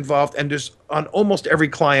contracts involved, and there's on almost every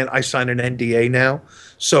client I sign an NDA now.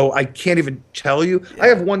 So I can't even tell you. Yeah. I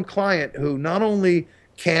have one client who not only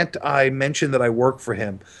can't I mention that I work for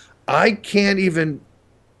him, I can't even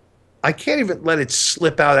let it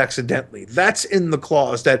slip out accidentally. That's in the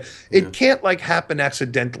clause that it can't like happen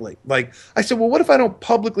accidentally. Like I said, well, what if I don't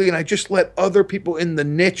publicly and I just let other people in the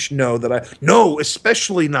niche know that no,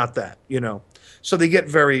 especially not that, So they get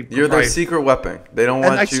very You're their secret weapon. They don't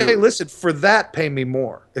want you. And I say, listen, for that, pay me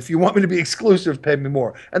more. If you want me to be exclusive, pay me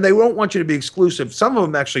more. And they don't want you to be exclusive. Some of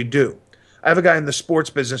them actually do. I have a guy in the sports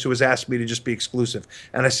business who has asked me to just be exclusive.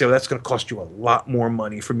 And I say, well, that's going to cost you a lot more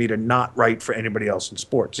money for me to not write for anybody else in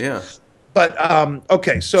sports. Yeah. But,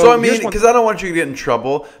 okay. So I mean, because I don't want you to get in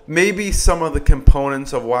trouble, maybe some of the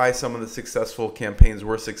components of why some of the successful campaigns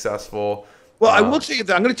were successful. Well, I will tell you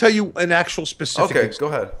that. I'm going to tell you an actual specific Okay, go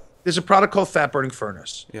ahead. There's a product called Fat Burning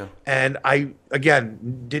Furnace. Yeah. And I,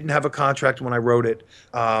 again, didn't have a contract when I wrote it.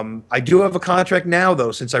 I do have a contract now,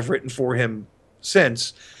 though, since I've written for him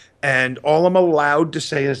since. And all I'm allowed to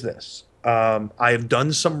say is this. I have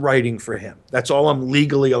done some writing for him. That's all I'm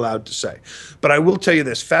legally allowed to say. But I will tell you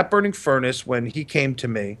this. Fat Burning Furnace, when he came to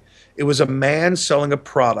me, it was a man selling a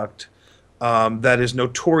product that is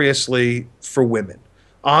notoriously for women.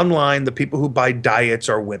 Online, the people who buy diets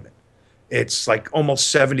are women. It's like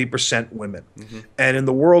almost 70% women. Mm-hmm. And in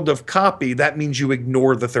the world of copy, that means you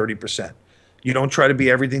ignore the 30%. You don't try to be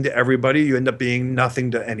everything to everybody. You end up being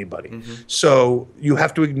nothing to anybody. Mm-hmm. So you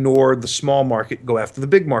have to ignore the small market, go after the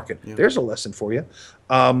big market. Yeah. There's a lesson for you.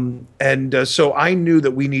 So I knew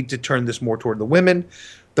that we need to turn this more toward the women.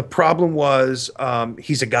 The problem was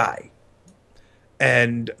he's a guy.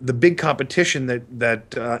 And the big competition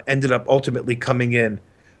that ended up ultimately coming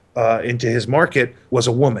into his market was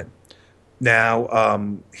a woman.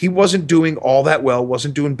 Now, he wasn't doing all that well,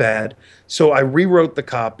 wasn't doing bad. So I rewrote the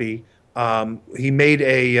copy. He made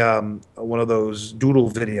one of those doodle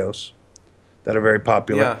videos that are very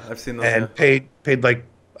popular. Yeah, I've seen those. And paid like,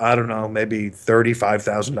 I don't know, maybe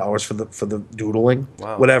 $35,000 for the doodling.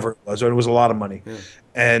 Wow. Whatever it was. It was a lot of money. Yeah.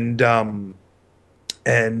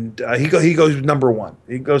 And he goes number one.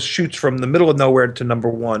 He shoots from the middle of nowhere to number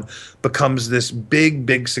one, becomes this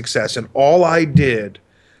big success. And all I did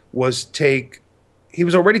was he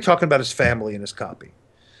was already talking about his family in his copy.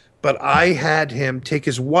 But I had him take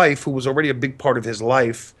his wife, who was already a big part of his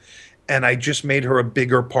life, and I just made her a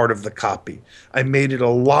bigger part of the copy. I made it a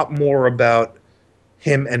lot more about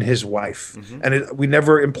him and his wife. Mm-hmm. And we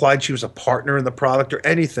never implied she was a partner in the product or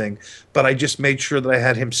anything, but I just made sure that I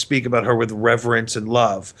had him speak about her with reverence and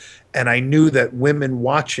love. And I knew that women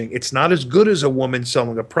watching, it's not as good as a woman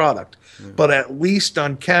selling a product, but at least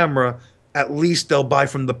on camera, at least they'll buy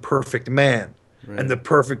from the perfect man. Right. And the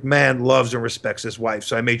perfect man loves and respects his wife.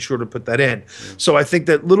 So I made sure to put that in. Yeah. So I think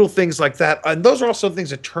that little things like that, and those are also things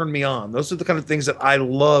that turn me on. Those are the kind of things that I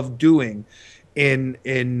love doing in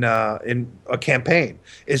a campaign,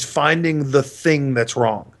 is finding the thing that's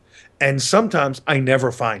wrong. And sometimes I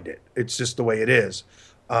never find it. It's just the way it is.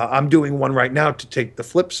 I'm doing one right now to take the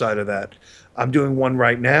flip side of that. I'm doing one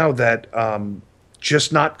right now that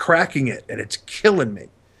just not cracking it, and it's killing me.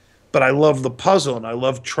 But I love the puzzle, and I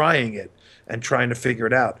love trying it and trying to figure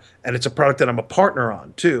it out. And it's a product that I'm a partner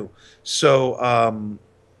on too. So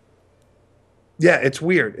yeah, it's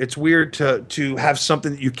weird. It's weird to have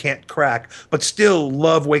something that you can't crack, but still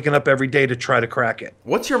love waking up every day to try to crack it.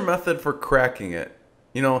 What's your method for cracking it?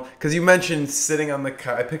 Because you mentioned sitting on the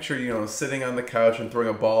couch. I picture, sitting on the couch and throwing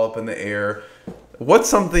a ball up in the air. What's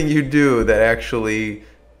something you do that actually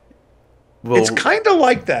will... It's kind of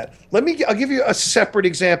like that. I'll give you a separate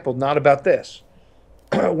example, not about this.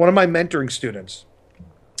 One of my mentoring students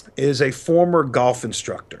is a former golf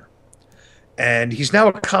instructor, and he's now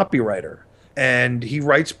a copywriter, and he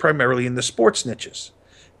writes primarily in the sports niches.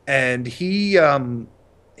 And he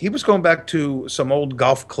was going back to some old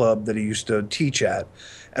golf club that he used to teach at,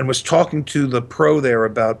 and was talking to the pro there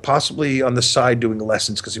about possibly on the side doing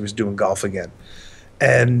lessons because he was doing golf again.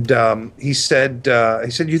 And he said,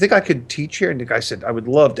 you think I could teach here? And the guy said, I would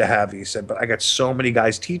love to have you. He said, but I got so many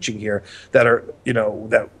guys teaching here that are,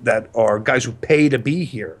 that are guys who pay to be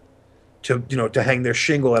here, to hang their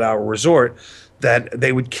shingle at our resort, that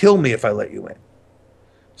they would kill me if I let you in.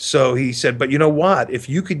 So he said, but you know what? If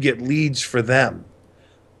you could get leads for them,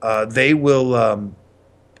 they will,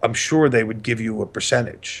 I'm sure they would give you a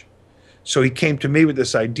percentage. So he came to me with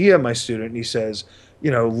this idea, my student, and he says,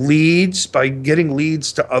 leads by getting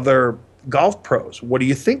leads to other golf pros. What do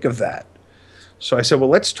you think of that? So I said, well,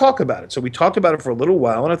 let's talk about it. So we talked about it for a little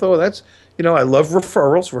while, and I thought, well, I love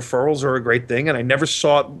referrals. Referrals are a great thing, and I never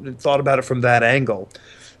thought about it from that angle.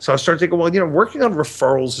 So I started thinking, well, working on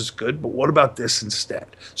referrals is good, but what about this instead?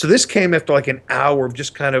 So this came after like an hour of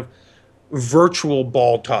just kind of virtual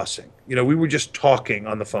ball tossing. We were just talking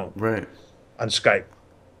on the phone, right, on Skype.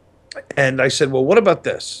 And I said, well, what about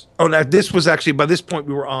this? Oh, now this was actually, by this point,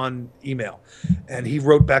 we were on email. And he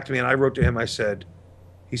wrote back to me, and I wrote to him. He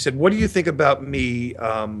said, what do you think about me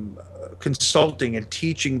consulting and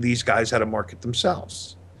teaching these guys how to market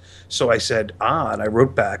themselves? So I said, and I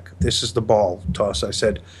wrote back, this is the ball toss. I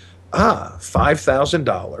said,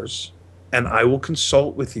 $5,000, and I will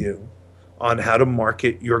consult with you on how to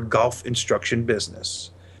market your golf instruction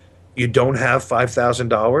business. You don't have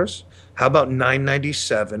 $5,000? How about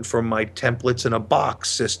 $997 for my templates in a box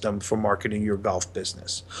system for marketing your golf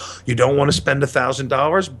business? You don't want to spend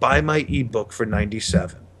 $1,000? Buy my ebook for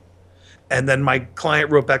 $97. And then my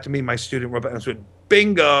client wrote back to me, my student wrote back and said,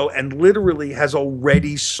 bingo, and literally has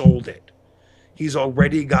already sold it. He's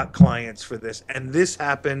already got clients for this. And this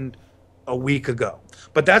happened a week ago.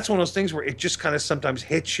 But that's one of those things where it just kind of sometimes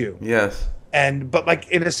hits you. Yes. But like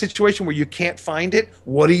in a situation where you can't find it,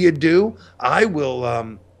 what do? I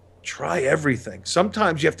will try everything.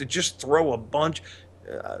 Sometimes you have to just throw a bunch.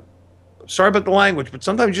 Sorry about the language, but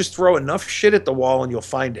sometimes you just throw enough shit at the wall and you'll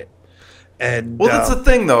find it. And well, that's the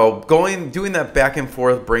thing, though. Doing that back and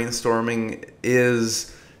forth brainstorming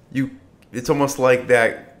it's almost like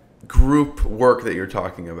that group work that you're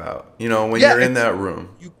talking about. When you're in that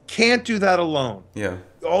room, you can't do that alone. Yeah.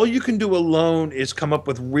 All you can do alone is come up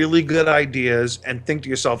with really good ideas and think to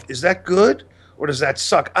yourself, is that good or does that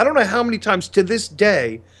suck? I don't know how many times to this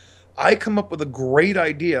day I come up with a great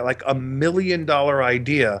idea, like $1 million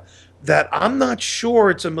idea, that I'm not sure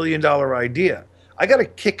it's $1 million idea. I got to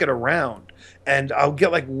kick it around. And I'll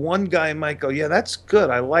get like one guy might go, yeah, that's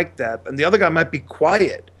good. I like that. And the other guy might be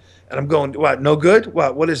quiet. And I'm going, what, no good?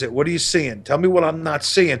 What is it? What are you seeing? Tell me what I'm not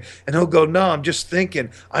seeing. And he'll go, no, I'm just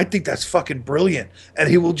thinking. I think that's fucking brilliant. And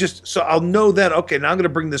he will so I'll know then, okay, now I'm going to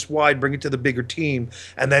bring this wide, bring it to the bigger team,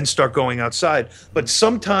 and then start going outside. But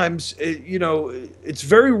sometimes, it's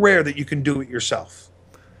very rare that you can do it yourself.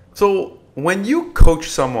 So when you coach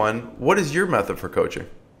someone, what is your method for coaching?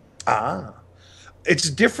 It's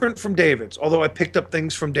different from David's. Although I picked up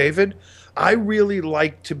things from David, I really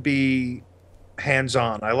like to be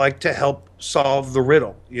hands-on. I like to help solve the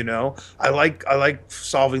riddle, I like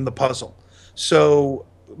solving the puzzle. So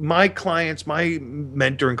my clients, my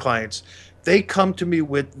mentoring clients, they come to me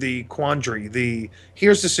with the quandary,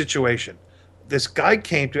 here's the situation. This guy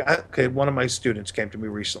one of my students came to me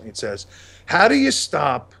recently and says, how do you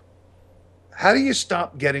stop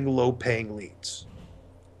getting low-paying leads?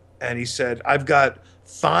 And he said, I've got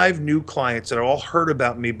 5 new clients that all heard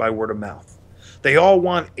about me by word of mouth. They all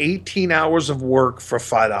want 18 hours of work for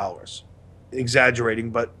 $5.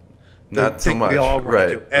 Exaggerating, but not so much.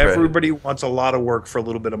 Right. Everybody wants a lot of work for a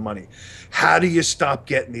little bit of money. How do you stop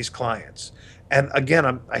getting these clients? And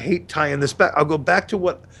again, I hate tying this back. I'll go back to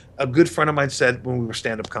what a good friend of mine said when we were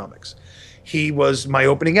stand-up comics. He was my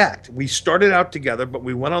opening act. We started out together, but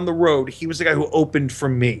we went on the road. He was the guy who opened for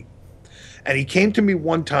me. And he came to me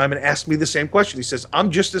one time and asked me the same question. He says, I'm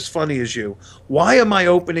just as funny as you. Why am I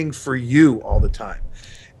opening for you all the time?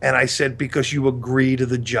 And I said, because you agree to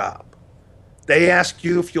the job. They ask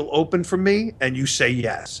you if you'll open for me, and you say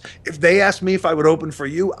yes. If they asked me if I would open for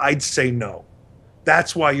you, I'd say no.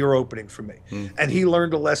 That's why you're opening for me. And he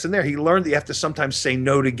learned a lesson there. He learned that you have to sometimes say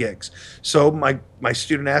no to gigs. So my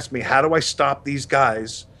student asked me, how do I stop these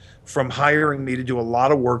guys from hiring me to do a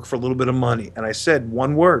lot of work for a little bit of money? And I said,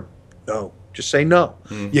 one word. No, just say no.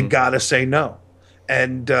 You gotta say no.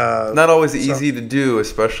 And it's not always easy to do,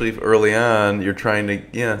 especially if early on you're trying to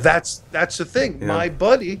that's the thing. My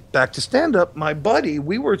buddy, back to stand-up,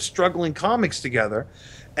 we were struggling comics together,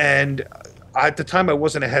 and at the time I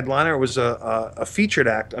wasn't a headliner. It was a featured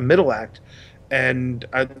act, a middle act, and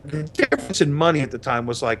the difference in money at the time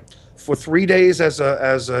was like, for 3 days as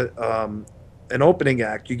an opening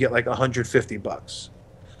act, you get like $150.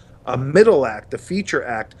 A middle act, the feature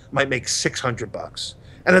act, might make $600,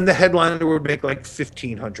 and then the headliner would make like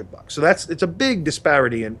 $1,500. So it's a big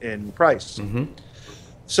disparity in price.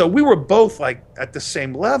 So we were both like at the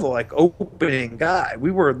same level, like opening guy.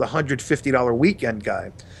 We were the $150 weekend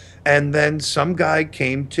guy, and then some guy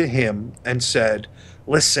came to him and said,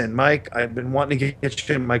 "Listen, Mike, I've been wanting to get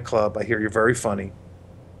you in my club. I hear you're very funny.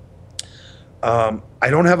 I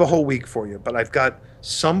don't have a whole week for you, but I've got."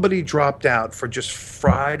 Somebody dropped out for just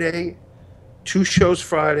Friday, 2 shows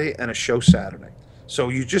Friday and a show Saturday. So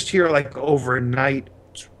you just hear like overnight,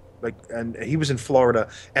 like, and he was in Florida,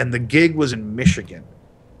 and the gig was in Michigan,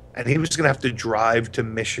 and he was going to have to drive to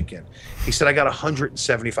Michigan. He said, I got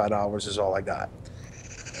 $175 is all I got.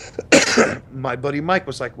 My buddy Mike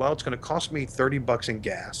was like, well, it's going to cost me $30 in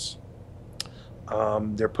gas.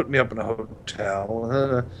 They're putting me up in a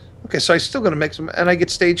hotel. Okay, so I still going to make some, and I get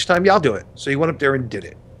stage time. Yeah, I'll do it. So he went up there and did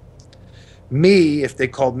it. Me, if they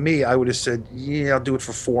called me, I would have said, yeah, I'll do it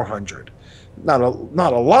for 400. Not a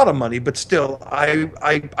lot of money, but still, I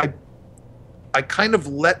kind of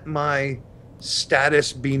let my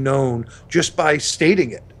status be known just by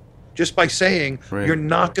stating it, just by saying, right, you're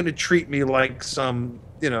not going to treat me like some,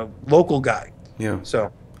 local guy. Yeah.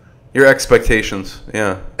 So your expectations.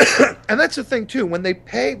 Yeah. And that's the thing too. When they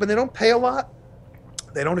don't pay a lot,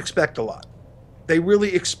 they don't expect a lot. They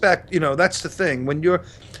really expect, that's the thing. When you're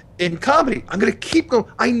in comedy, I'm going to keep going.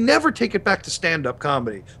 I never take it back to stand-up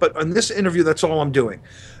comedy. But on this interview, that's all I'm doing.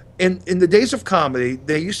 In the days of comedy,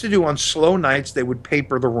 they used to do on slow nights, they would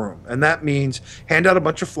paper the room. And that means hand out a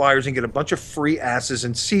bunch of flyers and get a bunch of free asses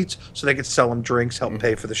and seats so they could sell them drinks, help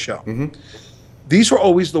pay for the show. Mm-hmm. These were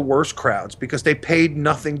always the worst crowds because they paid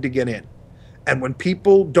nothing to get in. And when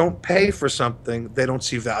people don't pay for something, they don't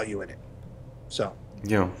see value in it. So.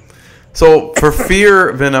 Yeah. So for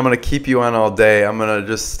fear, Vin, I'm going to keep you on all day. I'm going to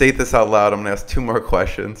just state this out loud. I'm going to ask 2 more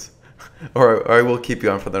questions, or I will keep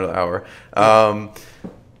you on for another hour.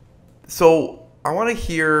 So I want to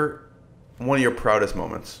hear one of your proudest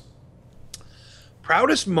moments.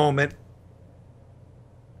 Proudest moment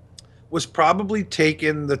was probably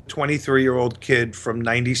taking the 23-year-old kid from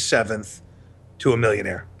 97th to a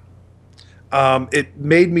millionaire. It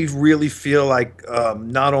made me really feel like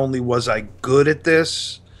not only was I good at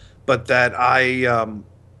this, but that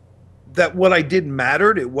that what I did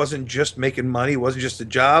mattered. It wasn't just making money. It wasn't just a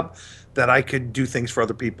job, that I could do things for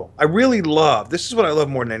other people. I really love, this is what I love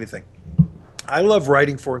more than anything. I love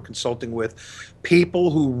writing for and consulting with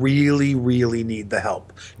people who really, really need the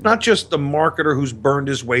help. Not just the marketer who's burned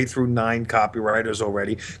his way through 9 copywriters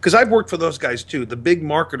already, because I've worked for those guys too. The big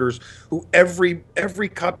marketers who every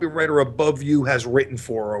copywriter above you has written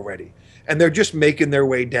for already. And they're just making their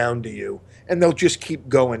way down to you, and they'll just keep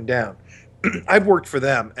going down. I've worked for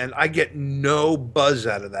them, and I get no buzz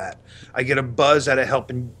out of that. I get a buzz out of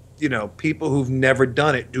helping, people who've never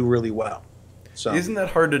done it do really well. So, isn't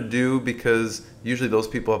that hard to do because usually those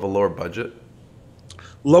people have a lower budget?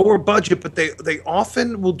 Lower budget, but they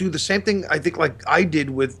often will do the same thing, I think, like I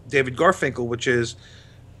did with David Garfinkel, which is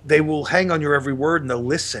they will hang on your every word and they'll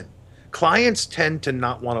listen. Clients tend to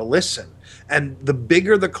not want to listen. And the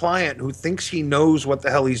bigger the client who thinks he knows what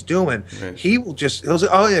the hell he's doing, right, he'll say,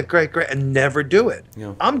 oh yeah, great, and never do it.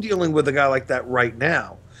 Yeah. I'm dealing with a guy like that right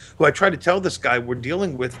now, who I try to tell this guy we're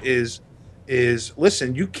dealing with is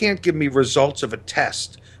listen, you can't give me results of a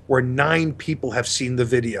test where 9 people have seen the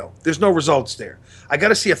video. There's no results there. I got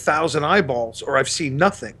to see 1,000 eyeballs or I've seen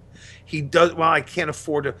nothing. He does, well, I can't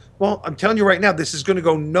afford to. Well, I'm telling you right now, this is going to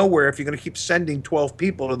go nowhere if you're going to keep sending 12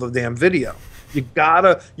 people to the damn video. You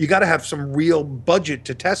gotta have some real budget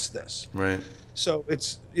to test this. Right. So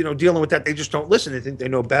it's, dealing with that. They just don't listen. They think they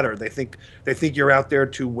know better. They think you're out there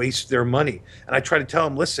to waste their money. And I try to tell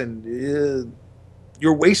them, listen,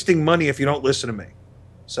 you're wasting money if you don't listen to me.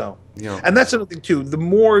 So, yeah. And that's another thing too. The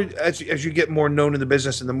more as you get more known in the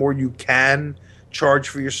business, and the more you can charge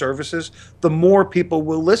for your services, the more people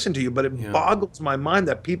will listen to you. But it boggles my mind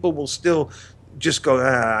that people will still just go,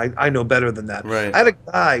 I know better than that. Right. I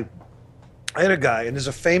had a guy, and there's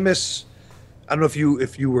a famous, I don't know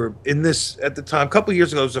if you were in this at the time, a couple of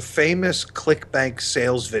years ago, there was a famous ClickBank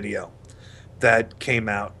sales video that came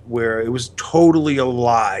out where it was totally a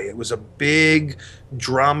lie. It was a big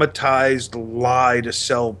dramatized lie to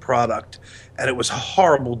sell product, and it was a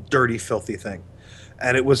horrible, dirty, filthy thing.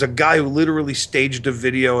 And it was a guy who literally staged a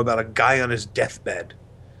video about a guy on his deathbed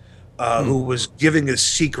who was giving a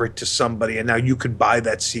secret to somebody, and now you could buy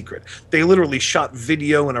that secret. They literally shot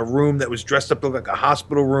video in a room that was dressed up like a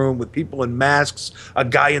hospital room with people in masks, a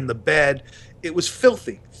guy in the bed. It was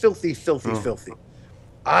filthy, filthy, filthy, filthy.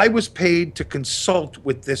 I was paid to consult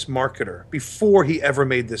with this marketer before he ever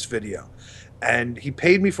made this video. And he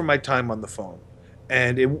paid me for my time on the phone.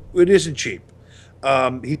 And it isn't cheap.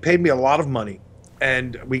 He paid me a lot of money.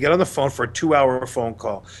 And we get on the phone for a 2-hour phone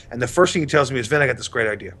call. And the first thing he tells me is, Vin, I got this great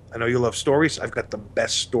idea. I know you love stories. I've got the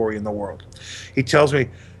best story in the world. He tells me,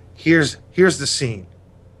 here's the scene.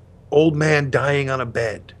 Old man dying on a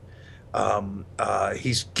bed.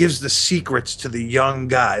 He gives the secrets to the young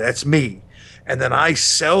guy. That's me. And then I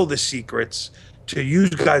sell the secrets to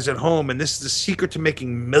you guys at home. And this is the secret to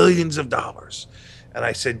making millions of dollars. And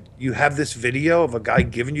I said, you have this video of a guy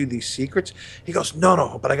giving you these secrets? He goes,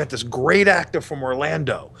 no, but I got this great actor from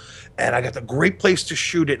Orlando, and I got the great place to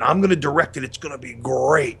shoot it, and I'm going to direct it. It's going to be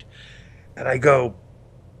great. And I go,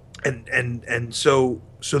 and so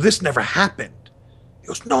this never happened. He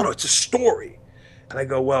goes, no, it's a story. And I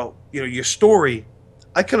go, well, your story,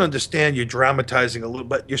 I can understand you're dramatizing a little,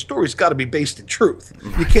 but your story's got to be based in truth.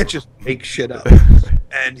 You can't just make shit up.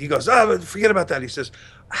 And he goes, forget about that. He says,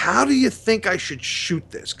 how do you think I should shoot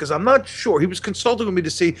this? Because I'm not sure. He was consulting with me to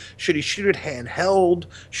see, should he shoot it handheld?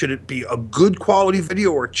 Should it be a good quality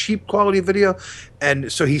video or a cheap quality video?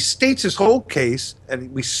 And so he states his whole case,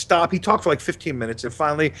 and we stop. He talked for like 15 minutes, and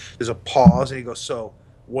finally there's a pause, and he goes, so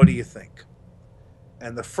what do you think?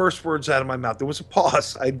 And the first words out of my mouth, there was a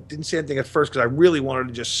pause. I didn't say anything at first because I really wanted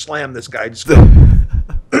to just slam this guy. Just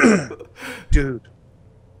go, dude,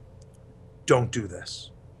 don't do this.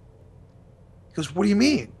 He goes, what do you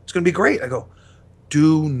mean? It's going to be great. I go,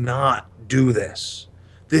 do not do this.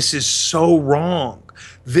 This is so wrong.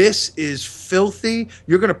 This is filthy.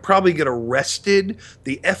 You're going to probably get arrested.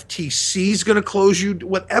 The FTC is going to close you,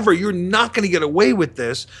 whatever. You're not going to get away with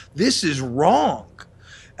this. This is wrong.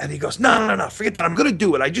 And he goes, no, forget that. I'm going to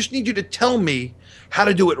do it. I just need you to tell me how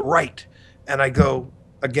to do it right. And I go,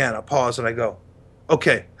 again, I pause and I go,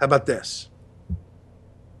 okay, how about this?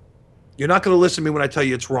 You're not going to listen to me when I tell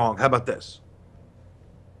you it's wrong. How about this?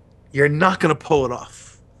 You're not going to pull it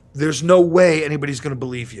off. There's no way anybody's going to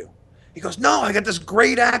believe you. He goes, no, I got this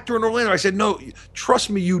great actor in Orlando. I said, no, trust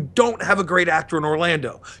me, you don't have a great actor in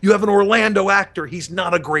Orlando. You have an Orlando actor. He's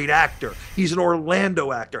not a great actor. He's an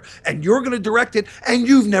Orlando actor. And you're going to direct it, and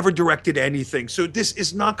you've never directed anything. So this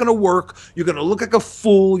is not going to work. You're going to look like a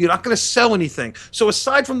fool. You're not going to sell anything. So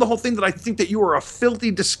aside from the whole thing that I think that you are a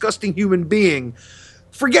filthy, disgusting human being,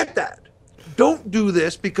 forget that. Don't do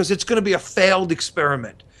this because it's going to be a failed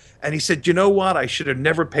experiment. And he said, you know what? I should have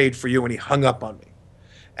never paid for you. And he hung up on me.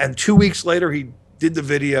 And 2 weeks later, he did the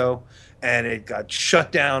video, and it got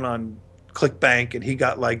shut down on ClickBank, and he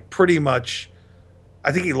got like pretty much,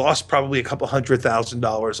 I think he lost probably a couple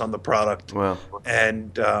 $100,000 on the product. Wow.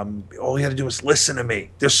 And all he had to do was listen to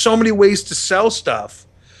me. There's so many ways to sell stuff.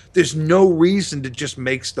 There's no reason to just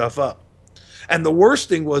make stuff up. And the worst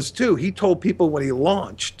thing was, too, he told people when he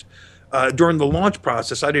launched, during the launch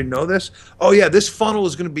process, I didn't know this. Oh yeah, this funnel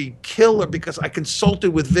is going to be killer because I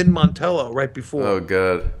consulted with Vin Montello right before. Oh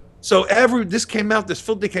god. So this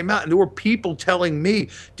filter came out, and there were people telling me,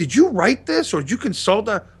 "Did you write this or did you consult?"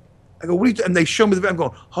 I go, "What?" And they show me the video. I'm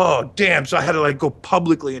going, "Oh damn!" So I had to like go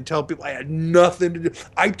publicly and tell people I had nothing to do.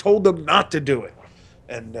 I told them not to do it,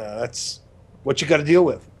 and that's what you got to deal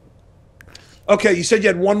with. Okay, you said you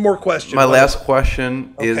had one more question. My last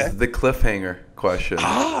question is the cliffhanger question.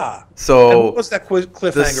 So and what was that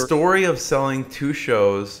cliffhanger? The story of selling 2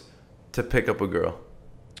 shows to pick up a girl.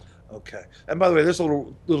 Okay. And by the way, there's a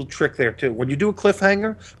little trick there too. When you do a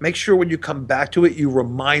cliffhanger, make sure when you come back to it, you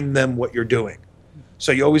remind them what you're doing.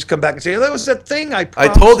 So you always come back and say, "That was that thing I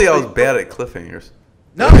promised." I told you I was bad at cliffhangers.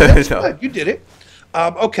 No, that's good. You did it.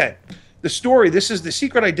 Okay. The story, this is the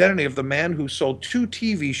secret identity of the man who sold 2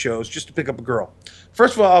 TV shows just to pick up a girl.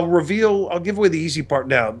 First of all, I'll give away the easy part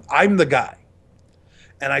now. I'm the guy.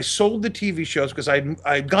 And I sold the TV shows because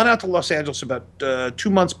I'd gone out to Los Angeles about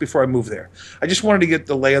 2 months before I moved there. I just wanted to get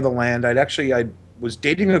the lay of the land. I was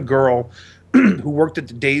dating a girl who worked at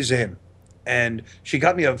the Days Inn, and she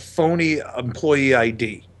got me a phony employee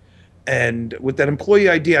ID. And with that employee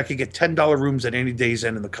ID, I could get $10 rooms at any Days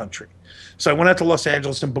Inn in the country. So I went out to Los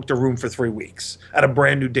Angeles and booked a room for 3 weeks at a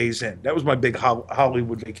brand new Days Inn. That was my big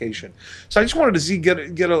Hollywood vacation. So I just wanted to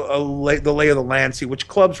get the lay of the land, see which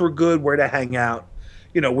clubs were good, where to hang out,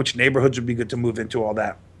 which neighborhoods would be good to move into, all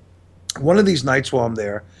that. One of these nights while I'm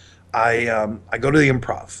there, I go to the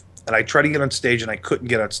Improv, and I try to get on stage, and I couldn't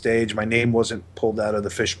get on stage. My name wasn't pulled out of the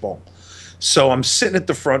fishbowl. So I'm sitting at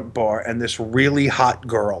the front bar, and this really hot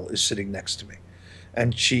girl is sitting next to me.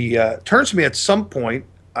 And she turns to me at some point.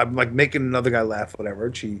 I'm like making another guy laugh,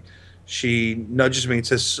 whatever. She nudges me and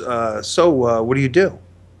says, so what do you do?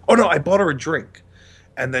 Oh, no, I bought her a drink.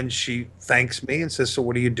 And then she thanks me and says, so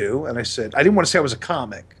what do you do? And I said, I didn't want to say I was a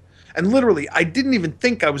comic. And literally, I didn't even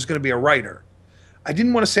think I was going to be a writer. I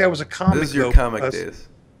didn't want to say I was a comic. This is your comic days.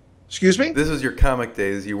 Excuse me? This was your comic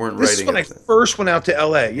days. You weren't writing. This is when I first went out to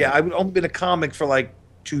LA. Yeah, I've only been a comic for like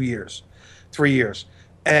 2 years, 3 years.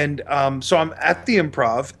 And so I'm at the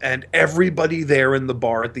Improv, and everybody there in the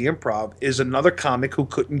bar at the Improv is another comic who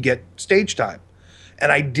couldn't get stage time.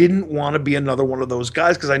 And I didn't want to be another one of those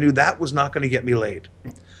guys because I knew that was not going to get me laid.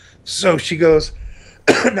 So she goes,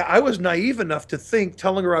 now I was naive enough to think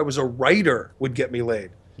telling her I was a writer would get me laid.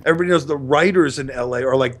 Everybody knows the writers in LA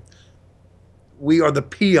are like we are the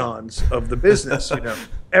peons of the business.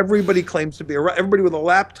 Everybody claims to be everybody with a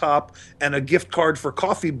laptop and a gift card for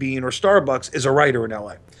Coffee Bean or Starbucks is a writer in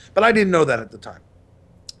LA. But I didn't know that at the time.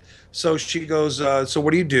 So she goes, so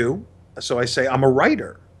what do you do? So I say, I'm a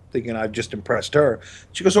writer, thinking I've just impressed her.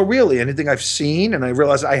 She goes, oh, really? Anything I've seen? And I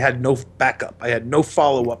realized I had no backup. I had no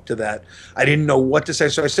follow-up to that. I didn't know what to say.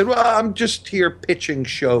 So I said, well, I'm just here pitching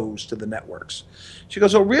shows to the networks. She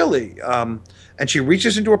goes, oh, really? And she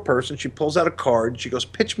reaches into her purse and she pulls out a card. She goes,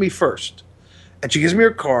 pitch me first. And she gives me her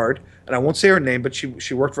card, and I won't say her name, but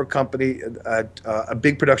she worked for a company, a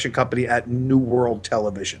big production company at New World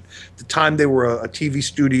Television. At the time, they were a TV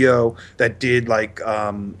studio that did like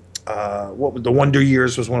the Wonder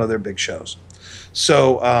Years was one of their big shows.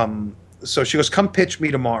 So so she goes, come pitch me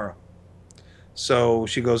tomorrow. So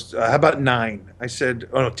she goes, how about 9? I said,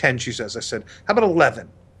 oh no, 10. She says. I said, how about 11?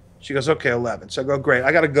 She goes, okay, 11. So I go, great.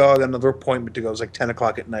 I got to go. I got another appointment to go. It was like 10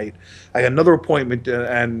 o'clock at night. I got another appointment,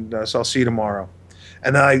 and so I'll see you tomorrow.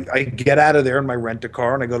 And then I get out of there in my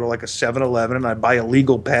rent-a-car, and I go to like a 7-Eleven, and I buy a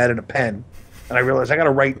legal pad and a pen. And I realize I got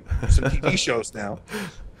to write some TV shows now.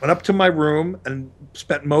 Went up to my room and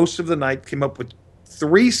spent most of the night, came up with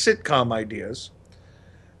 3 sitcom ideas.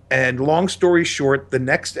 And long story short,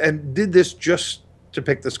 and did this just to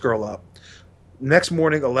pick this girl up. Next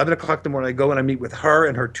morning, 11 o'clock in the morning, I go and I meet with her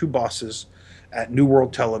and her 2 bosses at New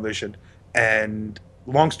World Television. And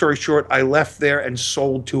long story short, I left there and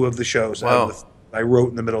sold 2 of the shows. Wow. I wrote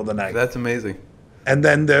in the middle of the night. That's amazing. And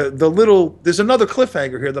then there's another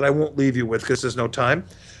cliffhanger here that I won't leave you with because there's no time.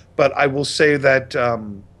 But I will say that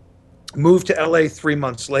moved to LA 3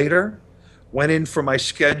 months later, went in for my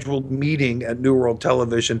scheduled meeting at New World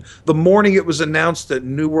Television. The morning it was announced that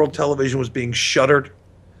New World Television was being shuttered,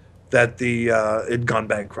 that it'd gone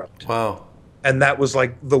bankrupt. Wow. And that was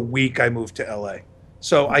like the week I moved to LA.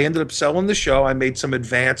 So I ended up selling the show. I made some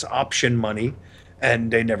advance option money, and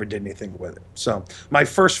they never did anything with it. So my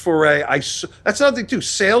first foray, that's another thing too.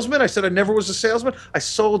 Salesman, I said I never was a salesman. I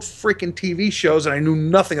sold freaking TV shows, and I knew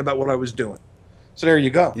nothing about what I was doing. So there you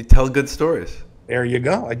go. You tell good stories. There you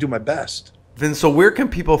go. I do my best. Vin, so where can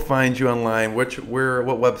people find you online? What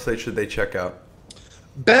website should they check out?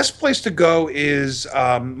 Best place to go is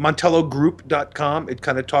MontelloGroup.com. It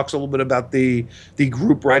kind of talks a little bit about the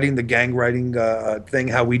group writing, the gang writing thing,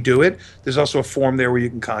 how we do it. There's also a form there where you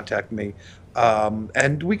can contact me.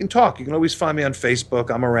 And we can talk. You can always find me on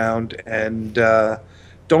Facebook. I'm around. And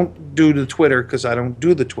don't do the Twitter because I don't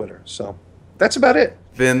do the Twitter. So that's about it.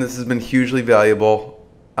 Vin, this has been hugely valuable.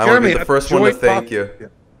 I want to be the first one to thank you.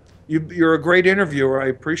 You're a great interviewer. I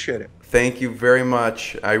appreciate it. Thank you very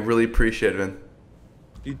much. I really appreciate it, Vin.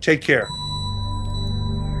 You take care.